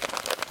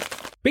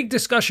 Big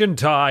discussion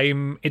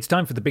time. It's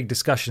time for the big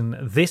discussion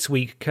this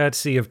week,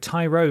 courtesy of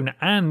Tyrone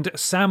and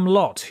Sam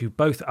Lott, who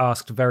both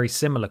asked very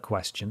similar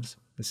questions.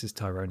 This is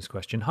Tyrone's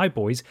question. Hi,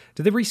 boys.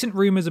 Do the recent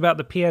rumours about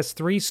the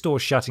PS3 store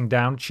shutting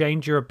down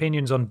change your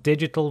opinions on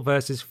digital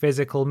versus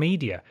physical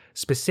media,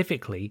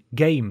 specifically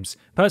games?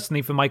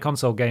 Personally, for my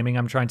console gaming,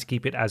 I'm trying to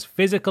keep it as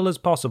physical as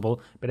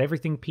possible, but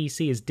everything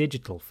PC is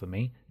digital for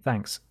me.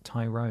 Thanks,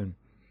 Tyrone.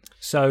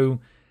 So,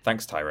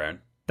 thanks, Tyrone.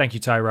 Thank you,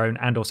 Tyrone,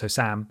 and also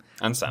Sam.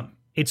 And Sam.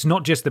 It's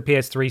not just the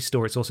PS3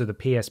 store, it's also the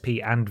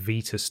PSP and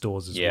Vita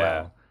stores as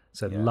well.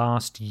 So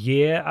last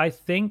year, I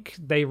think,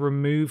 they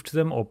removed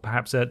them, or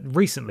perhaps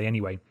recently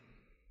anyway,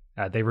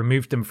 they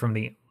removed them from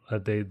the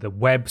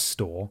web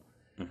store.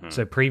 Mm-hmm.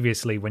 So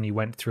previously, when you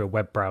went through a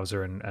web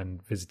browser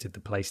and visited the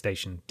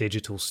PlayStation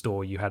digital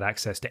store, you had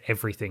access to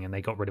everything, and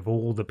they got rid of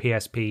all the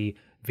PSP,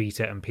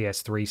 Vita, and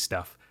PS3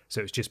 stuff. So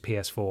it was just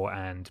PS4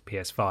 and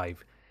PS5.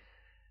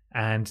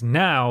 And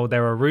now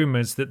there are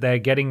rumors that they're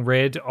getting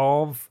rid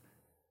of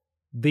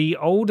the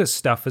older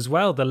stuff as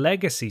well, the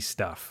legacy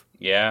stuff.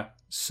 Yeah.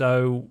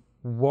 So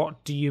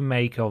what do you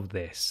make of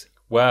this?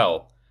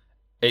 Well,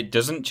 it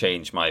doesn't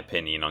change my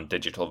opinion on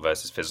digital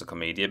versus physical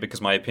media, because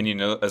my opinion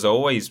has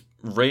always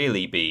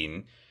really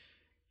been,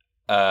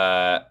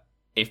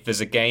 if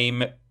there's a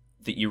game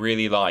that you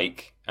really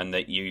like and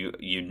that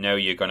you know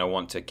you're going to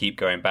want to keep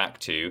going back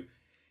to,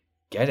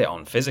 get it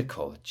on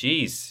physical.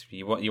 Jeez,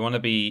 you want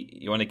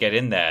to get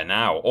in there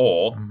now.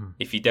 Or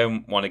if you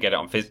don't want to get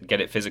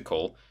it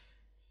physical,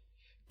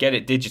 get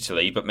it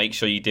digitally, but make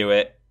sure you do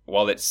it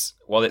while it's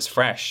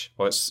fresh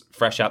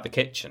out the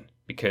kitchen.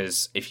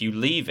 Because if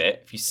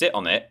you sit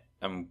on it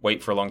and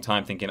wait for a long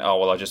time thinking, oh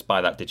well, I'll just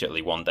buy that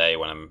digitally one day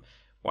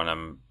when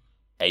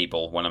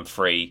I'm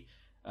free,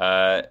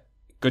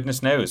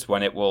 goodness knows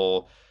when it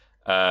will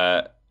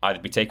either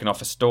be taken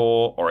off a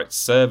store, or its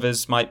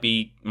servers might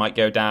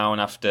go down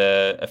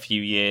after a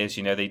few years.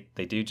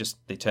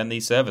 They turn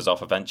these servers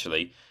off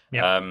eventually.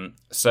 Yeah.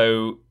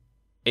 So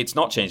it's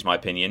not changed my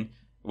opinion,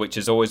 which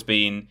has always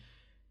been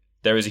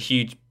there is a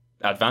huge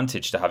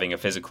advantage to having a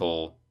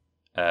physical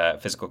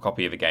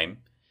copy of a game,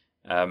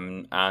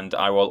 and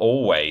I will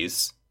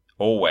always,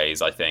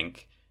 I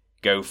think,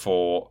 go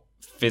for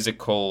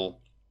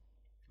physical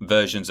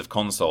versions of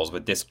consoles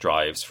with disc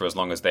drives for as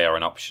long as they are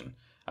an option.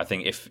 I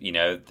think if,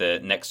 the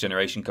next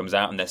generation comes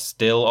out and they're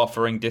still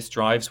offering disc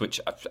drives, which,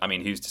 I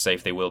mean, who's to say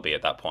if they will be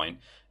at that point?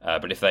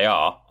 But if they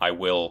are, I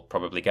will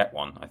probably get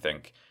one, I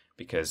think.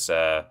 Because,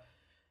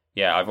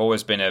 I've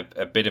always been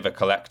a bit of a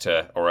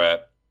collector, or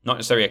not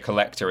necessarily a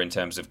collector in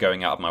terms of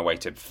going out of my way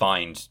to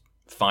find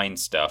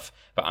stuff,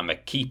 but I'm a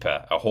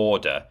keeper, a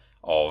hoarder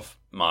of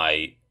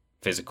my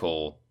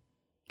physical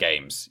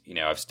games.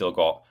 I've still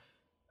got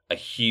a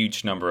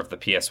huge number of the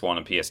PS1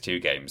 and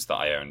PS2 games that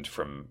I owned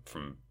from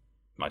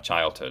my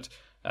childhood.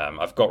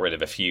 I've got rid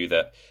of a few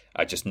that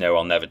I just know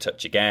I'll never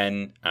touch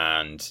again,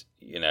 and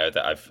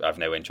that I've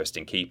no interest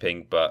in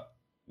keeping. But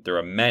there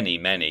are many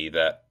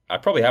that I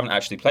probably haven't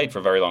actually played for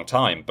a very long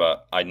time,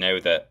 but I know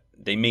that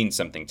they mean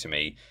something to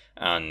me,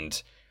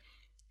 and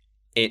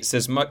it's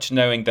as much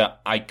knowing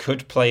that I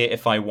could play it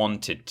if I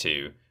wanted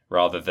to,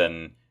 rather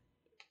than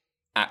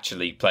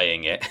actually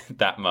playing it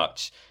that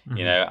much.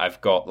 Mm-hmm.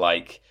 I've got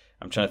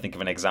I'm trying to think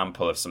of an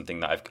example of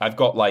something that I've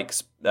got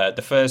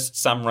the first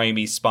Sam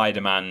Raimi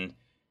Spider-Man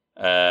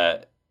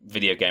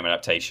video game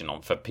adaptation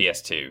for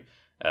PS2.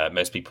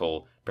 Most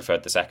people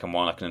preferred the second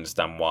one. I can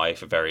understand why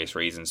for various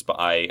reasons, but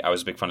I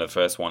was a big fan of the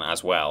first one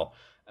as well.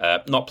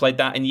 Not played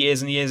that in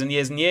years and years and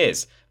years and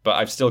years, but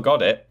I've still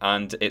got it,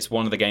 and it's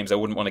one of the games I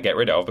wouldn't want to get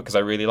rid of because I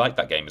really liked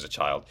that game as a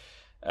child.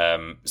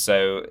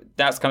 So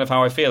that's kind of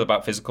how I feel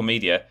about physical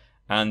media,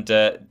 and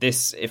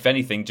this, if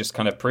anything, just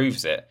kind of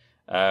proves it.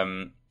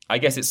 I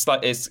guess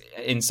it's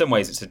in some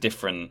ways it's a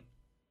different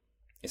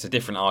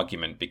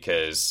argument,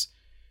 because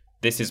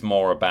this is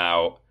more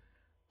about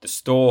the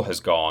store has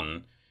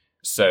gone.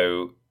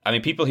 So, I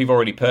mean, people who've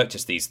already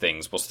purchased these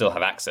things will still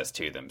have access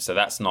to them. So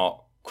that's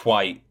not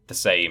quite the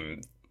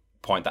same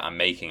point that I'm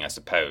making, I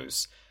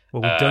suppose.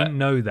 Well, we don't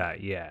know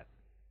that yet.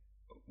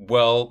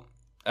 Well,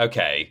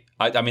 okay.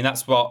 I mean,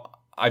 that's what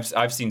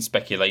I've seen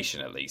speculation,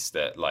 at least,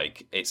 that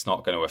it's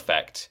not going to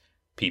affect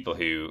people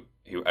who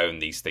own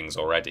these things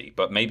already.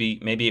 But maybe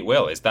it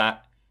will. Is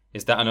that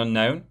an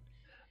unknown?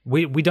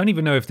 We don't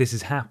even know if this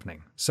is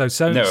happening. So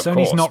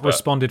Sony's not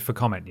responded for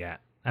comment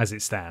yet, as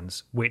it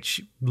stands,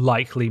 which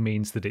likely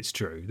means that it's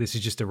true. This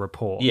is just a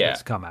report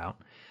that's come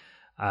out.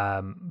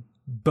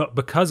 But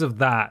because of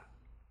that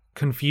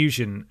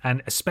confusion,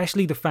 and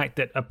especially the fact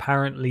that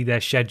apparently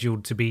they're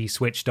scheduled to be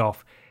switched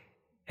off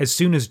as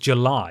soon as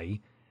July,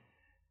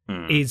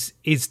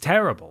 is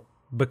terrible,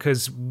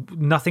 because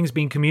nothing's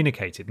been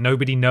communicated.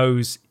 Nobody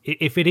knows,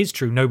 if it is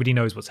true, nobody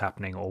knows what's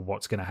happening or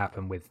what's going to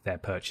happen with their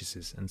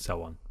purchases and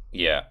so on.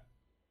 Yeah,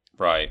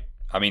 right.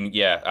 I mean,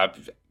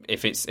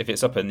 if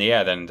it's up in the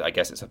air, then I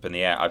guess it's up in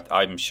the air.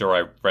 I'm sure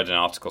I read an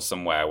article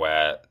somewhere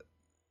where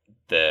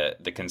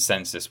the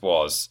consensus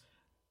was,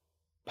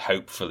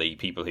 hopefully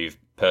people who've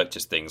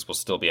purchased things will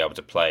still be able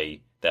to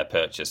play their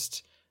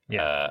purchased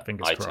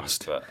fingers items.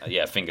 Crossed.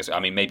 But fingers. I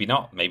mean, maybe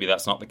not. Maybe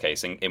that's not the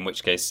case. In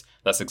which case,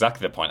 that's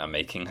exactly the point I'm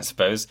making, I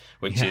suppose,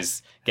 which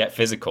is get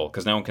physical,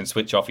 because no one can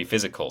switch off your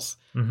physicals.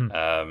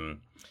 Mm-hmm.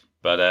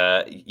 Well,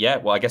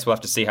 I guess we'll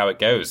have to see how it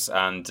goes,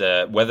 and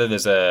whether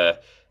there's a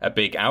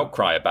big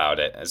outcry about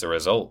it as a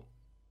result.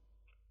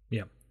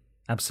 Yeah,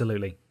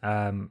 absolutely.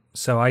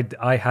 So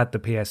I had the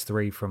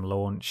PS3 from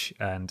launch,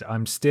 and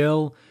I'm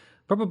still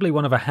probably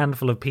one of a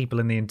handful of people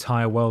in the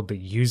entire world that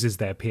uses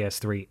their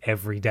PS3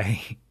 every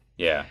day.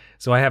 Yeah.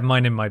 So I have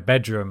mine in my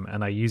bedroom,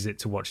 and I use it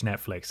to watch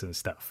Netflix and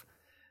stuff.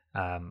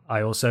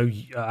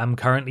 I'm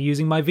currently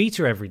using my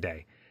Vita every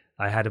day.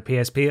 I had a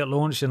PSP at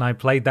launch, and I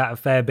played that a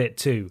fair bit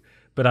too.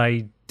 But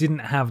I didn't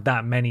have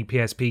that many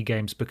PSP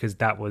games because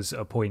that was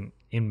a point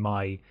in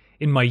my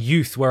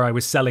youth where I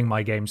was selling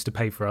my games to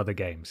pay for other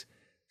games.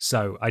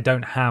 So I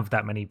don't have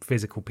that many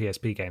physical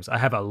PSP games. I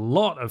have a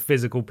lot of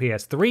physical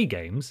PS3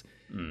 games,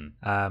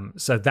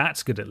 so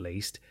that's good at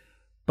least.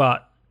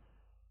 But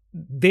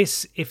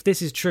if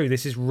this is true,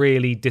 this is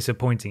really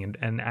disappointing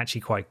and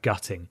actually quite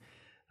gutting.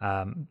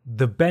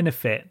 The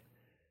benefit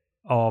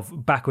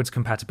of backwards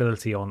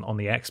compatibility on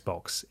the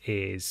Xbox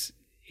is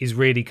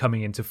really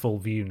coming into full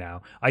view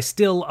now. I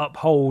still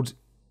uphold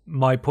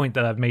my point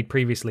that I've made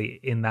previously,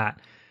 in that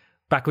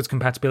backwards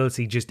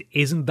compatibility just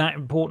isn't that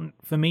important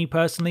for me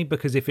personally,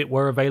 because if it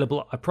were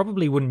available, I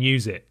probably wouldn't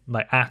use it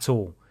at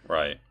all.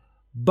 Right.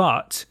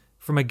 But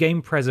from a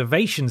game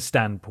preservation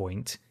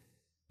standpoint,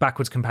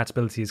 backwards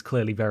compatibility is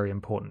clearly very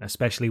important,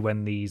 especially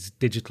when these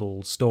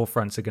digital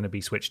storefronts are going to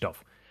be switched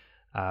off.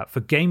 For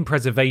game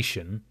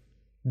preservation,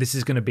 this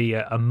is going to be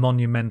a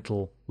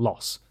monumental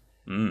loss.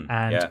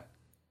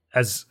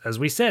 As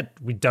we said,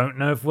 we don't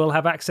know if we'll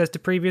have access to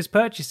previous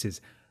purchases.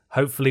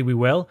 Hopefully we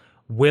will.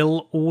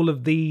 Will all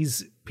of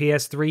these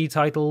PS3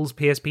 titles,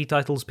 PSP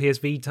titles, PS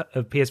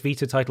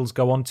Vita titles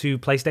go on to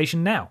PlayStation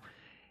Now?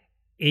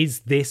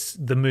 Is this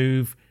the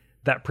move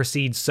that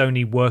precedes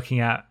Sony working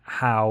out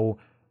how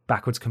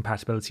backwards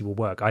compatibility will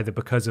work, either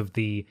because of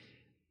the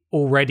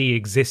already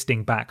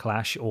existing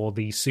backlash or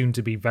the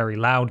soon-to-be very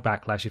loud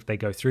backlash if they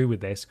go through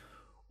with this,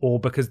 or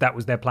because that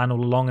was their plan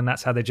all along and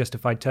that's how they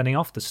justified turning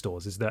off the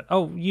stores, is that,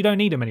 oh, you don't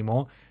need them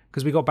anymore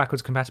because we got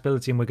backwards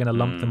compatibility and we're going to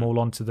lump them all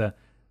onto the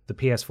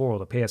PS4 or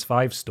the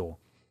PS5 store.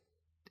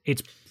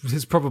 It's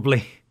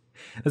probably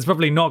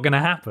not going to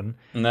happen.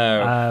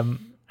 No.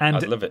 And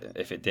I'd love it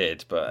if it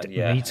did, but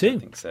yeah, me too. I don't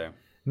think so.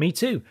 Me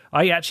too.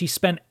 I actually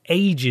spent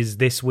ages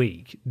this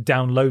week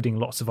downloading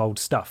lots of old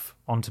stuff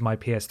onto my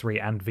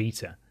PS3 and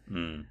Vita.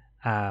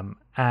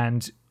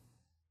 And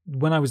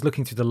when I was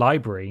looking through the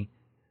library,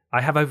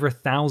 I have over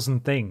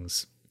 1,000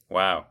 things.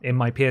 Wow. In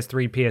my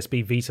PS3,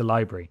 PSP, Vita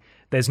library.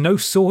 There's no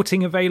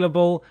sorting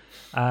available.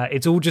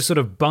 It's all just sort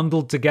of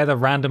bundled together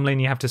randomly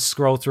and you have to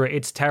scroll through it.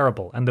 It's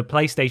terrible. And the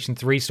PlayStation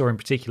 3 store in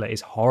particular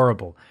is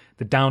horrible.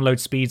 The download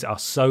speeds are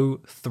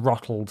so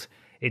throttled.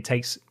 It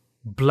takes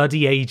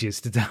bloody ages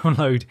to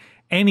download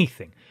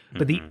anything.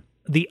 But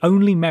the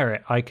only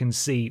merit I can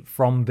see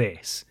from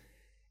this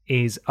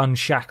is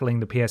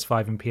unshackling the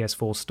PS5 and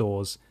PS4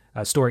 stores,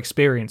 store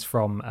experience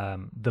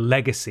from the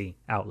legacy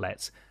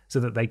outlets so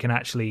that they can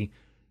actually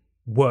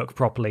work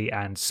properly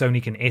and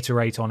Sony can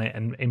iterate on it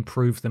and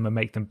improve them and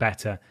make them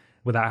better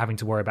without having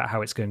to worry about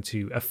how it's going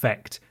to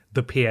affect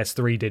the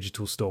PS3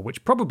 digital store,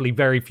 which probably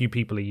very few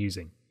people are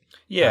using.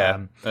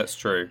 Yeah, that's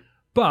true.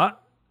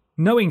 But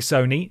knowing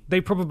Sony,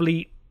 they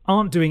probably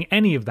aren't doing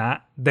any of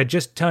that. They're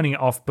just turning it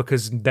off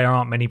because there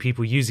aren't many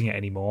people using it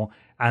anymore.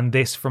 And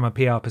this, from a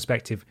PR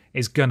perspective,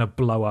 is going to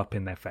blow up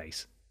in their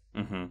face.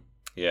 Mm-hmm.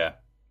 Yeah,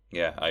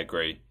 I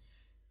agree.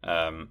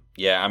 I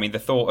mean, the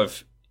thought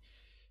of,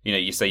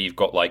 you say you've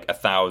got like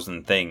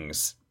 1,000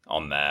 things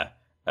on there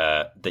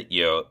that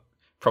you're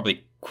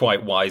probably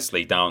quite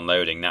wisely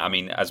downloading. Now, I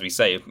mean, as we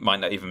say, it might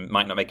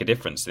not make a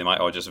difference. They might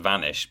all just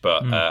vanish,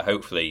 but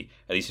hopefully,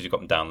 at least if you've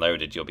got them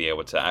downloaded, you'll be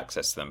able to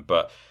access them.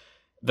 But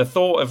the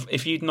thought of,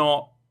 if you'd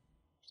not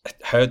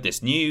heard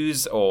this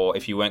news, or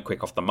if you weren't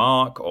quick off the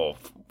mark, or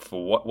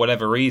for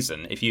whatever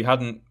reason, if you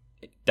hadn't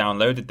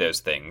downloaded those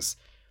things,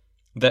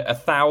 that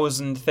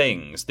 1,000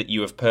 things that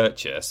you have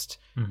purchased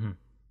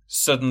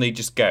suddenly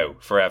just go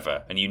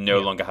forever, and you no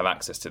longer have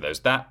access to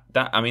those.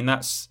 I mean,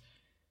 that's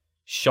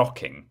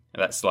shocking.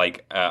 That's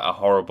like a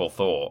horrible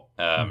thought.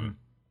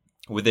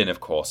 Within, of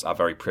course, our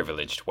very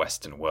privileged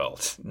Western world.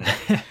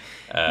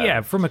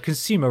 From a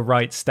consumer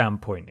rights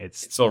standpoint,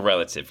 it's all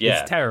relative.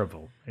 Yeah, it's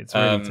terrible. It's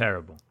really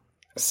terrible.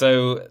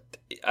 So,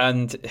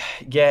 and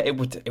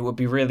it would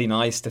be really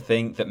nice to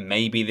think that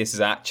maybe this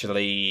is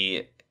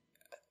actually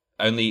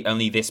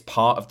only this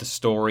part of the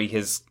story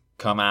has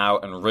come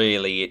out, and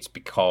really it's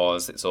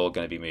because it's all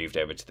going to be moved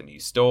over to the new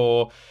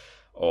store,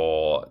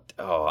 or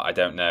I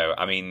don't know.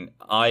 I mean,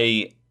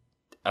 I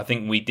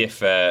think we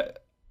differ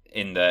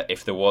in that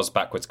if there was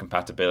backwards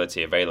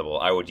compatibility available,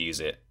 I would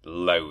use it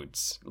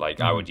loads. Like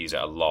I would use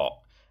it a lot.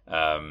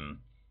 I'm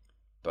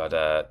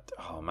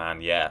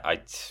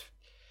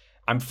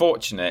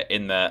fortunate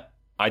in that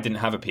I didn't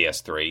have a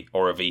PS3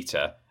 or a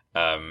Vita.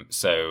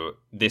 So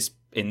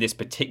in this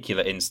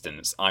particular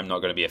instance, I'm not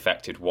going to be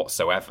affected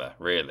whatsoever,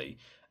 really.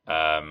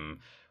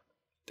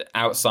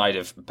 Outside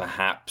of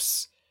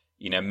perhaps,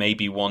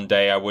 maybe one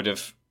day I would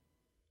have.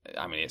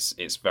 I mean,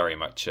 it's very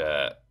much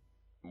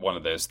one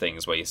of those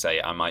things where you say,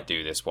 I might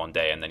do this one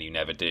day, and then you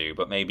never do.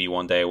 But maybe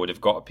one day I would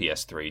have got a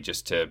PS3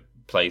 just to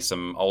play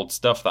some old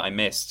stuff that I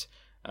missed.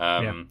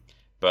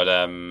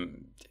 But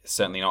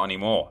certainly not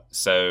anymore.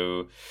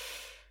 So,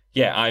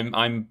 yeah,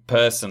 I'm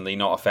personally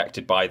not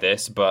affected by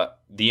this, but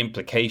the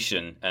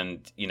implication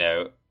and,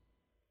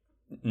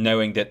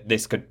 knowing that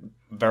this could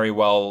very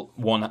well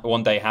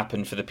one day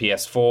happen for the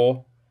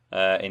PS4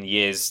 in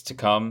years to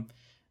come,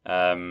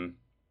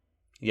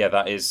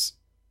 that is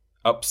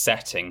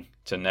upsetting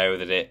to know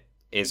that it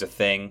is a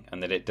thing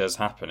and that it does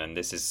happen, and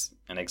this is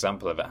an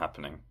example of it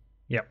happening.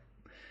 Yep.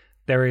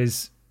 There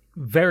is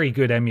very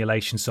good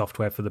emulation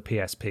software for the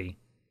PSP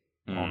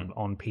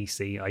on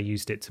PC. I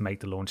used it to make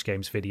the launch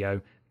games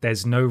video.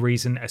 There's no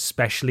reason,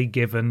 especially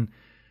given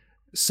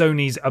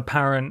Sony's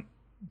apparent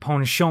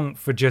penchant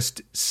for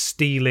just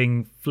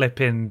stealing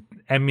flipping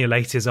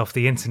emulators off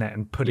the internet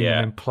and putting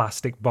them in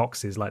plastic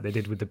boxes like they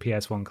did with the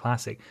PS1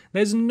 Classic.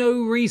 There's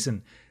no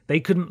reason they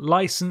couldn't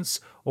license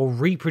or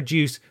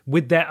reproduce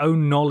with their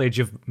own knowledge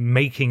of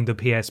making the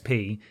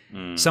PSP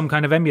some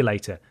kind of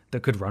emulator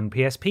that could run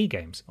PSP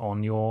games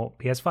on your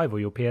PS5 or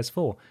your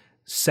PS4.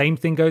 Same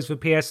thing goes for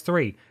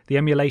PS3. The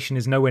emulation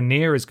is nowhere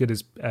near as good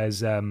as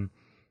the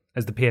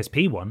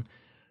PSP one,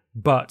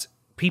 but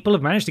people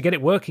have managed to get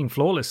it working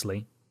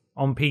flawlessly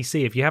on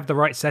PC. If you have the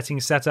right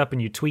settings set up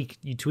and you tweak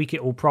it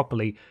all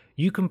properly,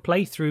 you can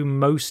play through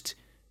most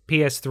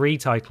PS3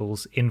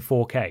 titles in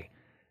 4K.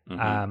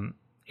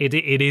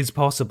 It is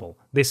possible.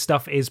 This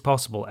stuff is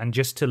possible, and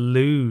just to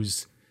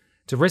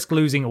risk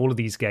losing all of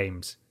these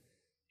games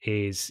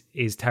is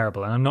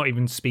terrible. And I'm not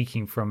even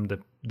speaking from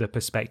the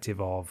perspective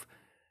of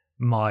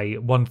my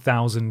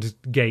 1,000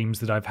 games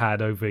that I've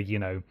had over,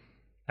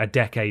 a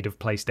decade of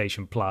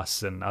PlayStation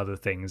Plus and other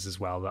things as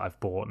well that I've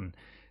bought, and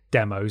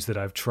demos that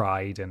I've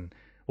tried, and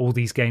all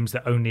these games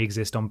that only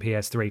exist on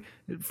PS3.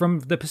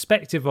 From the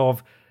perspective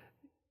of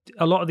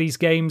a lot of these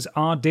games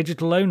are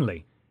digital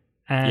only.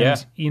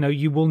 And,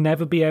 you will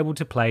never be able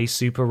to play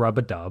Super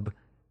Rubber Dub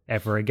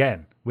ever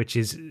again, which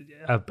is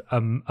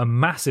a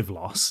massive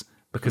loss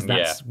because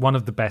that's one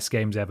of the best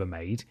games ever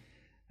made.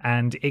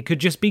 And it could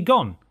just be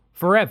gone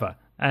forever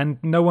and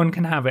no one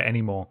can have it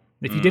anymore.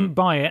 If you didn't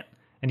buy it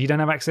and you don't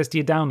have access to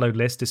your download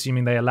list,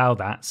 assuming they allow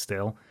that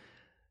still,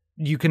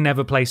 you can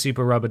never play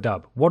Super Rubber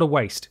Dub. What a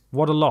waste.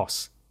 What a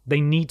loss. They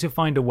need to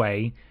find a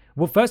way.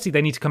 Well, firstly,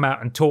 they need to come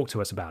out and talk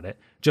to us about it.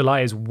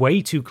 July is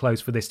way too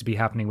close for this to be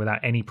happening without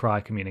any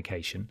prior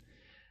communication.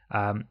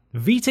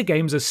 Vita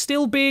games are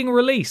still being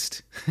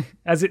released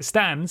as it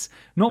stands.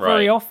 Not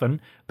very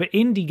often, but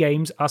indie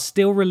games are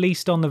still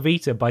released on the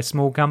Vita by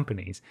small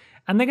companies.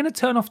 And they're going to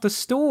turn off the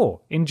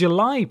store in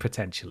July,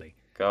 potentially.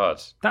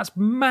 God. That's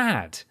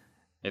mad.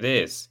 It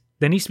is.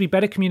 There needs to be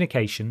better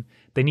communication.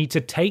 They need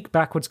to take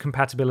backwards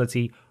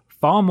compatibility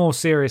far more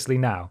seriously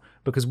now,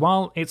 because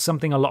while it's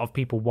something a lot of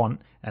people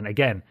want, and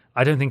again,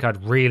 I don't think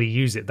I'd really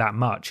use it that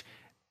much,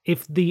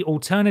 if the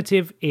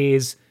alternative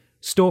is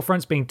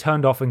storefronts being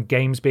turned off and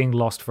games being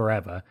lost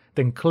forever,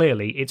 then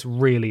clearly it's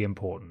really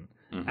important.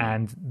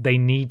 And they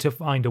need to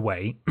find a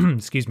way,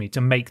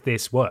 to make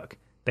this work.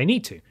 They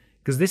need to,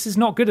 because this is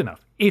not good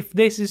enough. If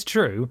this is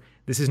true,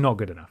 this is not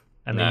good enough,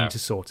 and they need to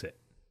sort it.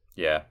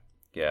 Yeah,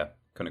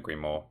 couldn't agree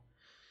more.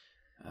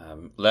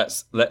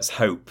 Let's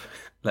hope.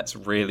 Let's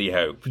really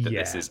hope that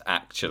this is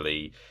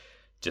actually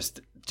just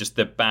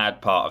the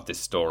bad part of this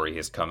story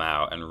has come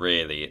out, and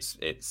really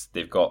it's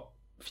they've got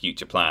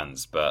future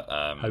plans. But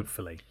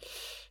hopefully,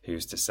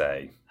 who's to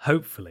say?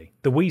 Hopefully,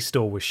 the Wii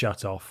store was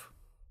shut off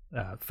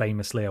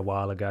famously a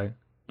while ago.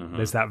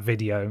 There's that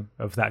video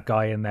of that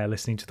guy in there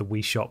listening to the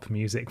Wii Shop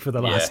music for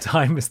the last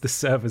time as the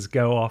servers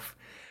go off.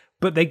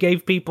 But they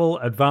gave people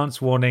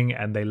advance warning,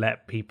 and they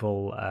let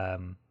people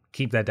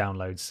keep their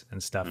downloads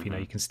and stuff.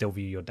 You can still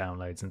view your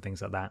downloads and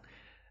things like that.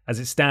 As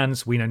it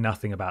stands, we know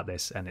nothing about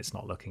this, and it's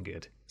not looking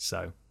good.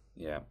 So,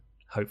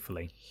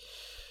 hopefully.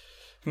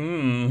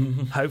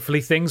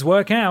 Hopefully things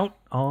work out.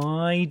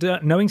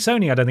 Knowing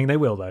Sony, I don't think they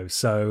will, though.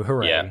 So,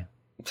 hooray. Yeah.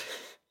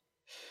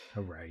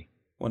 Hooray.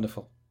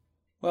 Wonderful.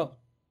 Well,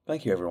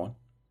 thank you, everyone.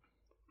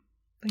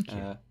 Thank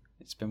you.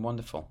 It's been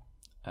wonderful.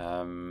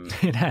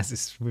 It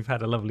has. We've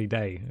had a lovely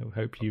day. I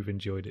hope you've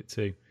enjoyed it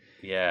too.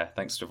 Yeah,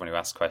 thanks to everyone who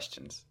asked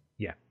questions.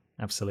 Yeah,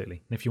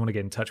 absolutely. And if you want to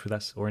get in touch with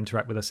us or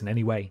interact with us in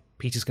any way,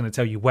 Peter's going to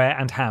tell you where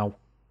and how.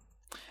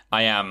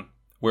 I am.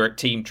 We're at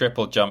Team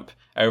Triple Jump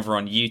over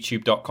on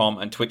youtube.com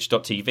and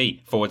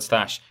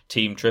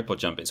twitch.tv/Team Triple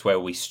Jump. It's where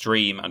we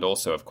stream and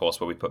also, of course,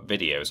 where we put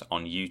videos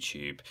on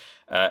YouTube.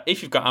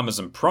 If you've got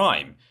Amazon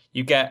Prime,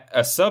 you get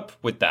a sub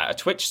with that, a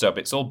Twitch sub.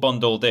 It's all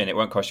bundled in. It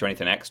won't cost you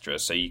anything extra,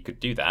 so you could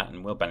do that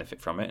and we'll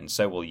benefit from it, and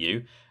so will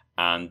you.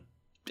 And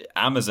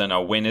Amazon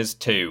are winners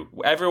too.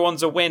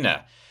 Everyone's a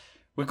winner.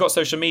 We've got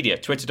social media,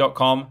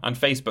 twitter.com and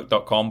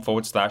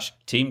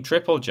facebook.com/Team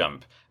Triple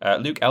Jump.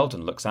 Luke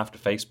Eldon looks after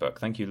Facebook.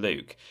 Thank you,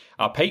 Luke.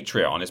 Our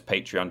Patreon is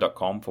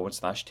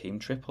patreon.com/Team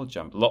Triple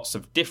Jump. Lots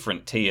of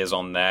different tiers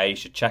on there. You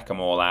should check them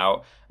all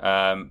out.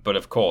 But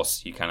of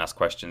course, you can ask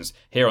questions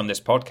here on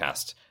this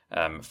podcast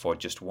for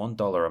just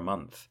 $1 a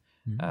month.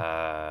 We've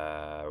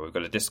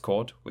got a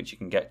Discord, which you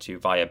can get to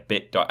via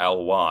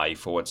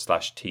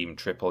bit.ly/Team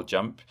Triple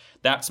Jump.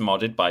 That's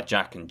modded by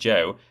Jack and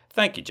Joe.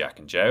 Thank you, Jack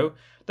and Joe.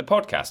 The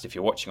podcast, if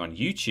you're watching on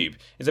YouTube,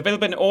 is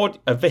available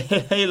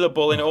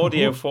in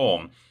audio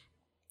form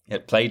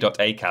at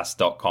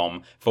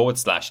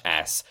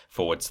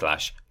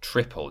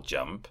play.acast.com/s/triple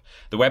jump.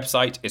 The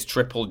website is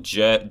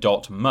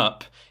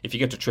triplej.mup. If you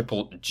go to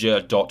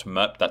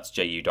triplej.mup, that's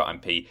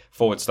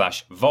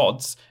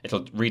ju.mp/VODs,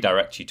 it'll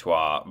redirect you to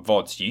our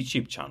VODs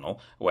YouTube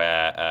channel,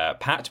 where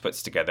Pat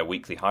puts together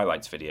weekly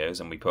highlights videos,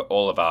 and we put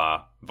all of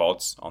our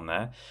VODs on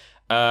there.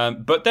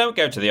 But don't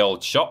go to the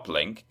old shop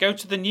link. Go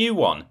to the new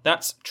one.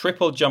 That's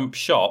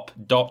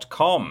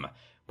triplejumpshop.com,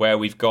 where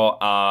we've got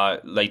our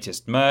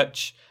latest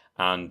merch,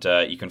 and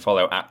you can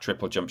follow at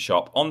Triple Jump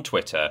Shop on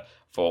Twitter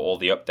for all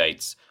the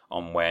updates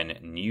on when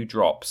new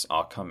drops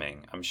are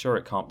coming. I'm sure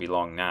it can't be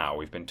long now.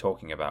 We've been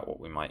talking about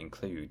what we might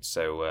include,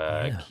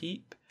 so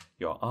keep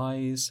your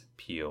eyes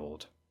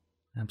peeled.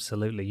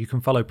 Absolutely. You can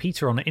follow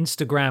Peter on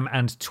Instagram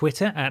and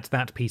Twitter at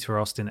that Peter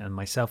Austin, and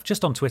myself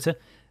just on Twitter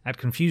at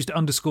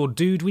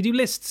confused_dude. We do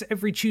lists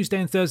every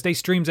Tuesday and Thursday,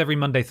 streams every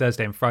Monday,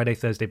 Thursday, and Friday.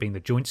 Thursday being the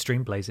joint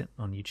stream, Blaze It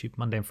on YouTube.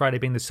 Monday and Friday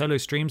being the solo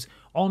streams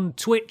on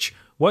Twitch.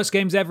 Worst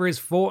Games Ever is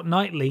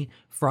fortnightly.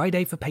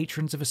 Friday for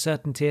patrons of a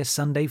certain tier,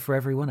 Sunday for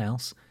everyone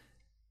else.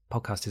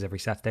 Podcast is every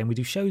Saturday, and we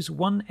do shows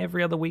one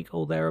every other week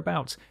or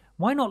thereabouts.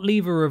 Why not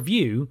leave a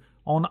review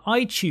on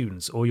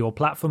iTunes or your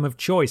platform of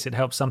choice? It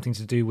helps something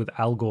to do with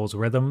Al Gore's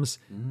rhythms.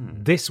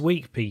 This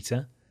week,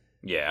 Peter,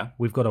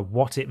 we've got a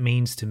What It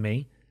Means to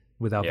Me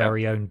with our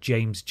very own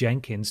James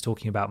Jenkins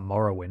talking about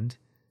Morrowind.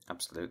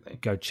 Absolutely.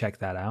 Go check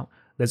that out.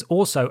 There's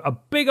also a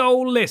big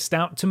old list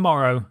out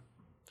tomorrow.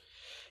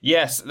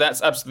 Yes,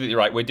 that's absolutely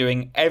right. We're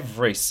doing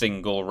every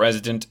single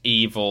Resident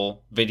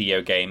Evil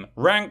video game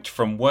ranked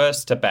from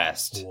worst to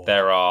best. Whoa.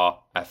 There are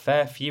a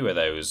fair few of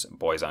those,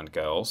 boys and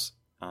girls.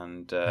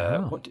 And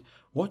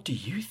what do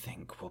you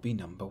think will be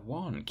number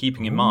one?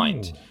 Keeping in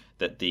mind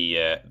that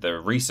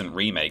the recent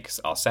remakes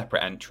are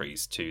separate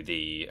entries to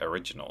the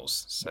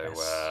originals.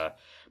 So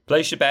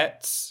place your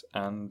bets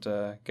and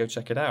go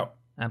check it out.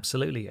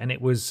 Absolutely. And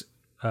it was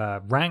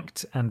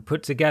ranked and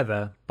put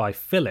together by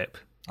Philip,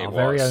 our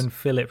very own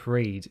Philip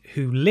Reed,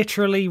 who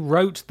literally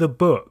wrote the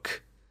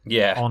book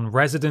on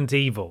Resident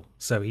Evil.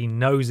 So he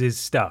knows his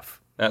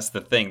stuff. That's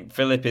the thing.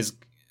 Philip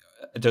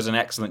does an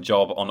excellent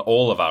job on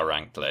all of our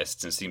ranked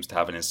lists and seems to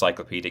have an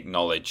encyclopedic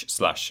knowledge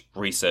 /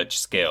 research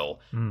skill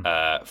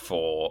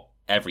for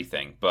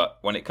everything. But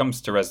when it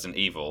comes to Resident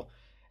Evil,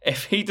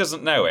 if he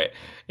doesn't know it,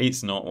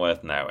 it's not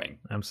worth knowing.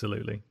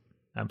 Absolutely.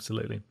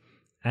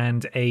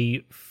 And a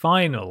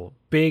final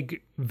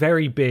big,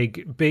 very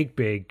big,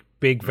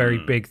 very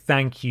big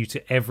thank you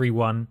to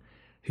everyone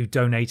who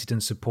donated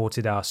and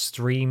supported our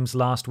streams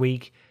last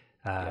week.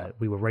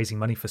 We were raising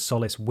money for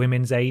Solace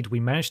Women's Aid. We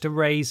managed to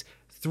raise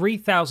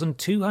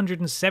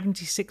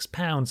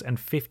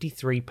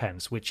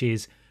 £3,276.53, which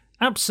is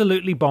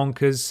absolutely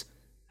bonkers.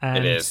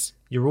 And it is.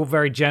 You're all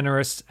very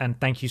generous, and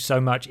thank you so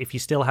much. If you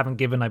still haven't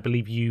given, I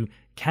believe you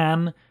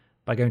can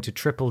by going to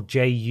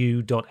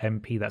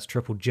triplejU.mp. That's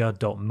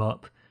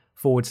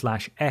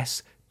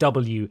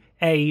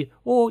triplej.mup/SWA,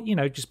 or,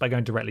 just by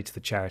going directly to the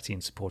charity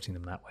and supporting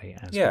them that way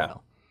as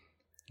well.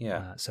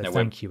 Yeah. So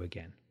thank you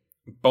again.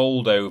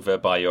 Bowled over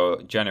by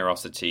your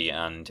generosity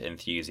and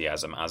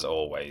enthusiasm as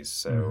always.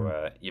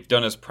 So you've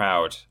done us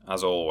proud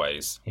as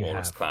always,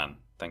 Wallace Clan.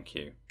 Thank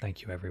you.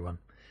 Thank you, everyone.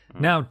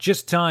 Now,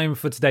 just time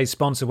for today's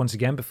sponsor once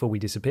again before we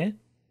disappear.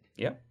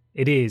 Yep.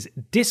 It is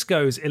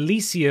Disco's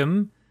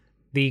Elysium,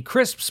 the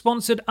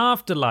Crisp-sponsored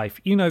afterlife.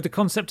 The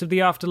concept of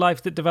the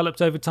afterlife that developed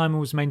over time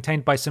and was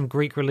maintained by some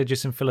Greek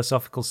religious and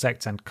philosophical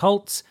sects and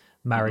cults,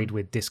 married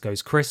with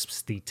Disco's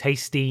Crisps, the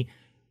tasty,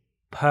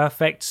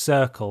 perfect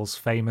circles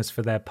famous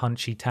for their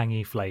punchy,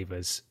 tangy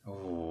flavours.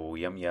 Oh,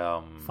 yum,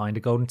 yum. Find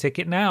a golden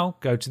ticket now.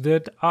 Go to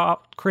the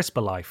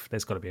Crisper Life.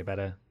 There's got to be a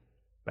better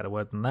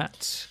word than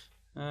that.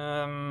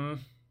 No.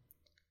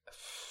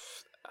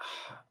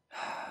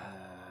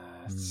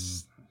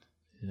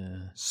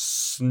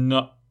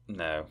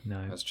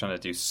 I was trying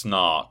to do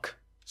snark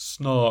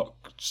the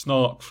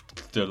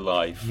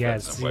life.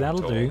 Yes,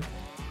 that'll do.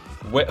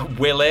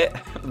 Will it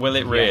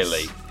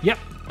really? Yep.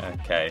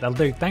 Okay. That'll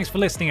do. Thanks for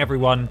listening,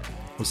 everyone.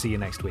 We'll see you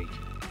next week.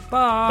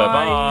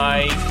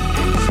 Bye. Bye-bye.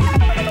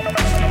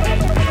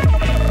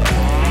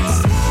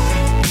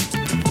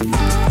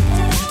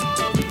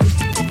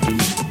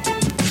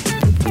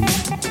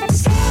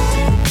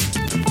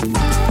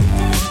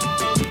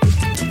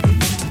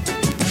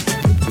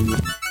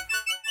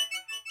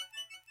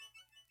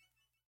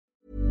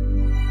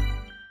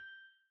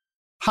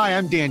 Hi,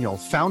 I'm Daniel,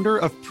 founder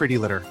of Pretty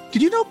Litter.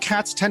 Did you know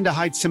cats tend to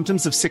hide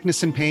symptoms of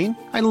sickness and pain?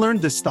 I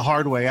learned this the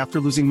hard way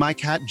after losing my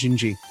cat,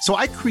 Gingy. So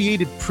I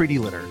created Pretty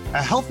Litter,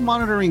 a health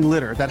monitoring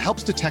litter that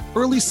helps detect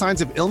early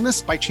signs of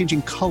illness by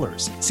changing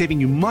colors, saving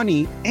you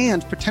money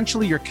and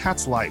potentially your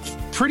cat's life.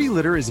 Pretty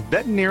Litter is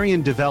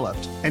veterinarian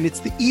developed, and it's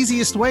the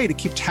easiest way to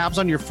keep tabs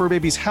on your fur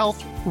baby's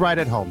health right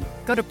at home.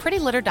 Go to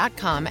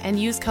prettylitter.com and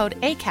use code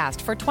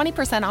ACAST for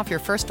 20% off your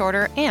first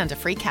order and a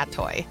free cat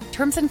toy.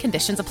 Terms and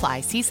conditions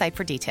apply. See site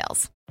for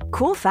details.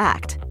 Cool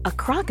fact, a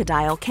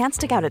crocodile can't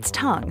stick out its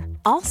tongue.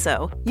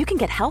 Also, you can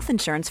get health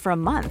insurance for a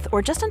month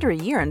or just under a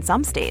year in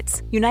some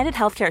states. United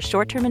Healthcare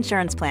short-term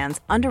insurance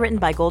plans, underwritten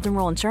by Golden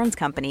Rule Insurance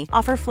Company,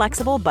 offer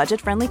flexible,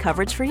 budget-friendly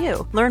coverage for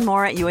you. Learn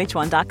more at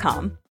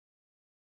uh1.com.